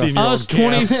I was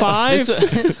 25.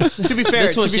 To be fair,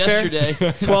 This was yesterday.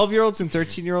 12-year-olds and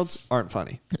 13-year-olds aren't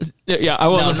funny. Yeah, I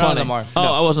wasn't none of funny. them are.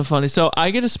 Oh, I wasn't funny. So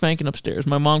I get a spanking upstairs.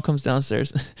 My mom comes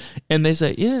downstairs, and they say,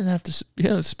 "You didn't have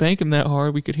to spank him that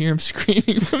hard. We could hear him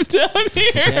screaming from down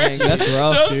here." Dang, that's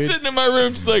rough, So I was dude. sitting in my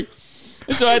room just like...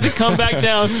 So I had to come back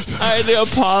down. I had to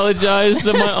apologize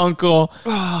to my uncle.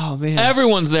 Oh man,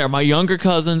 Everyone's there. My younger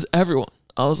cousins, everyone.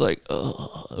 I was like,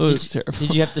 oh, it was terrible.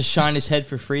 Did you have to shine his head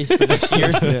for free for next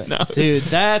year? No, dude,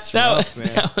 that's rough, man.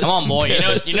 Come Come on, boy. You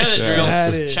know the drill.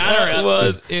 That is- Shine her That up.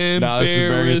 was not as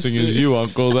embarrassing as you,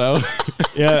 Uncle. Though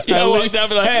Yeah, Yeah, I walked down and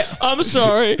be like, hey, I'm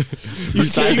sorry. you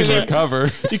came came to cover.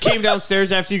 You came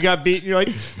downstairs after you got beat, and you're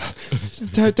like,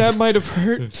 that might have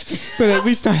hurt, but at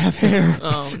least I have hair.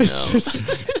 Oh, It's no. just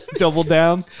double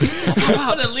down.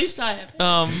 But at least I have.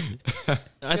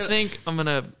 I think I'm going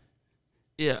to,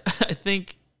 I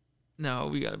think, no,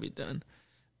 we got to be done.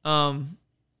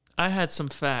 I had some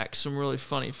facts, some really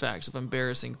funny facts of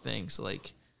embarrassing things,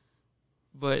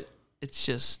 but it's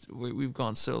just we've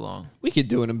gone so long. We could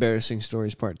do an embarrassing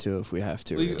stories part 2 if we have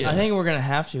to. really. I think we're gonna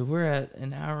have to. We're at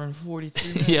an hour and 43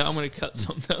 minutes. Yeah, I'm gonna cut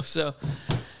some though. So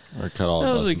Or cut all that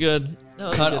of was us. a good. That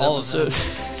was Cut a good all episode.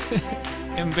 of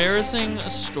them. Embarrassing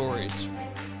stories.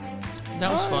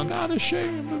 That was fun. Not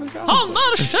ashamed of the gospel. I'm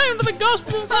not ashamed of the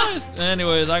gospel of Christ.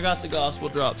 Anyways, I got the gospel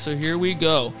drop. So here we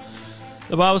go.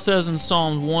 The Bible says in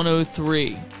Psalms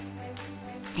 103,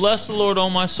 "Bless the Lord, O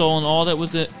my soul, and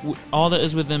all that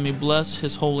is within me. Bless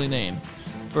his holy name."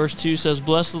 Verse 2 says,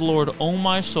 "Bless the Lord, O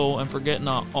my soul, and forget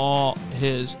not all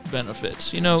his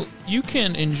benefits." You know, you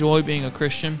can enjoy being a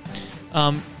Christian,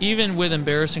 even with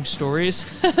embarrassing stories.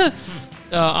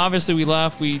 Obviously, we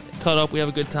laugh, we cut up, we have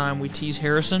a good time, we tease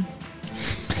Harrison.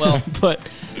 Well, but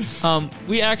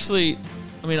we actually,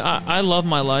 I mean, I love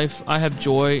my life. I have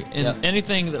joy, and Yep.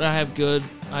 anything that I have good,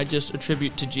 I just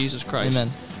attribute to Jesus Christ.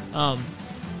 Amen.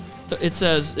 It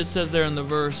says there in the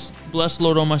verse, "Bless the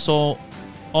Lord, O my soul,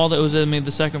 all that was in me."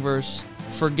 The second verse,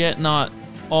 "Forget not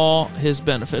all his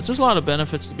benefits." There's a lot of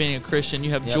benefits to being a Christian.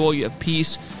 You have Yep. joy, you have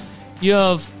peace, you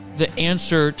have the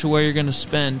answer to where you're going to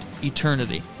spend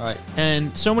eternity. Right.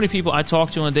 And so many people I talk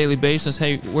to on a daily basis,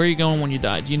 "Hey, where are you going when you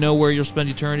die? Do you know where you'll spend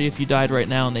eternity if you died right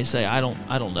now?" And they say, I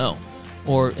don't know.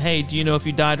 Or, "Hey, do you know if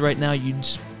you died right now,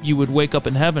 you would wake up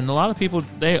in heaven?" A lot of people,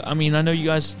 I know you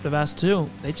guys have asked too,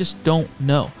 they just don't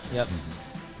know. Yep.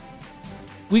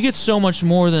 We get so much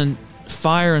more than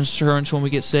fire insurance when we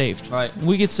get saved. Right.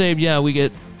 We get saved, yeah, we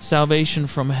get salvation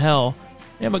from hell.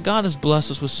 Yeah, but God has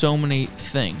blessed us with so many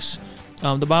things.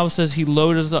 The Bible says he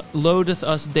loadeth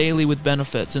us daily with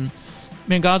benefits. And,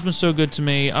 man, God's been so good to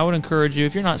me. I would encourage you,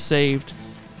 if you're not saved,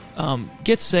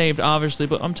 get saved, obviously.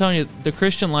 But I'm telling you, the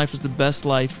Christian life is the best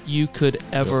life you could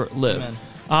ever live. Amen.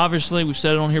 Obviously, we've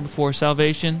said it on here before,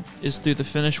 salvation is through the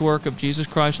finished work of Jesus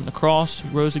Christ on the cross. He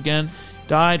rose again,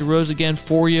 died, rose again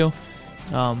for you.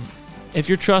 If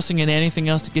you're trusting in anything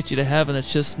else to get you to heaven,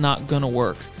 it's just not going to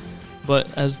work. But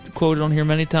as quoted on here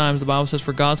many times, the Bible says,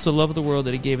 "For God so loved the world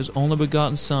that he gave his only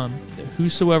begotten Son, that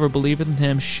whosoever believeth in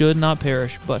him should not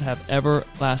perish, but have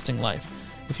everlasting life."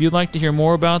 If you'd like to hear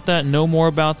more about that, know more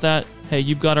about that, hey,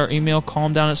 you've got our email,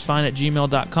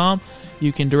 calmdownitsfine@gmail.com.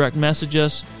 You can direct message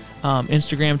us,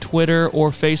 Instagram, Twitter,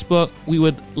 or Facebook. We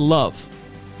would love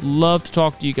to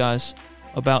talk to you guys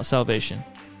about salvation.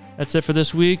 That's it for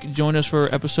this week. Join us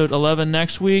for episode 11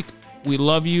 next week. We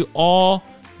love you all.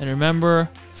 And remember,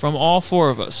 from all four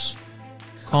of us,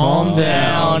 Calm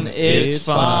down. It's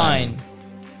fine.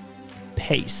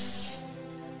 Pace.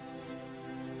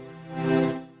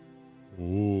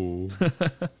 Ooh.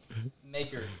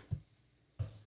 Maker.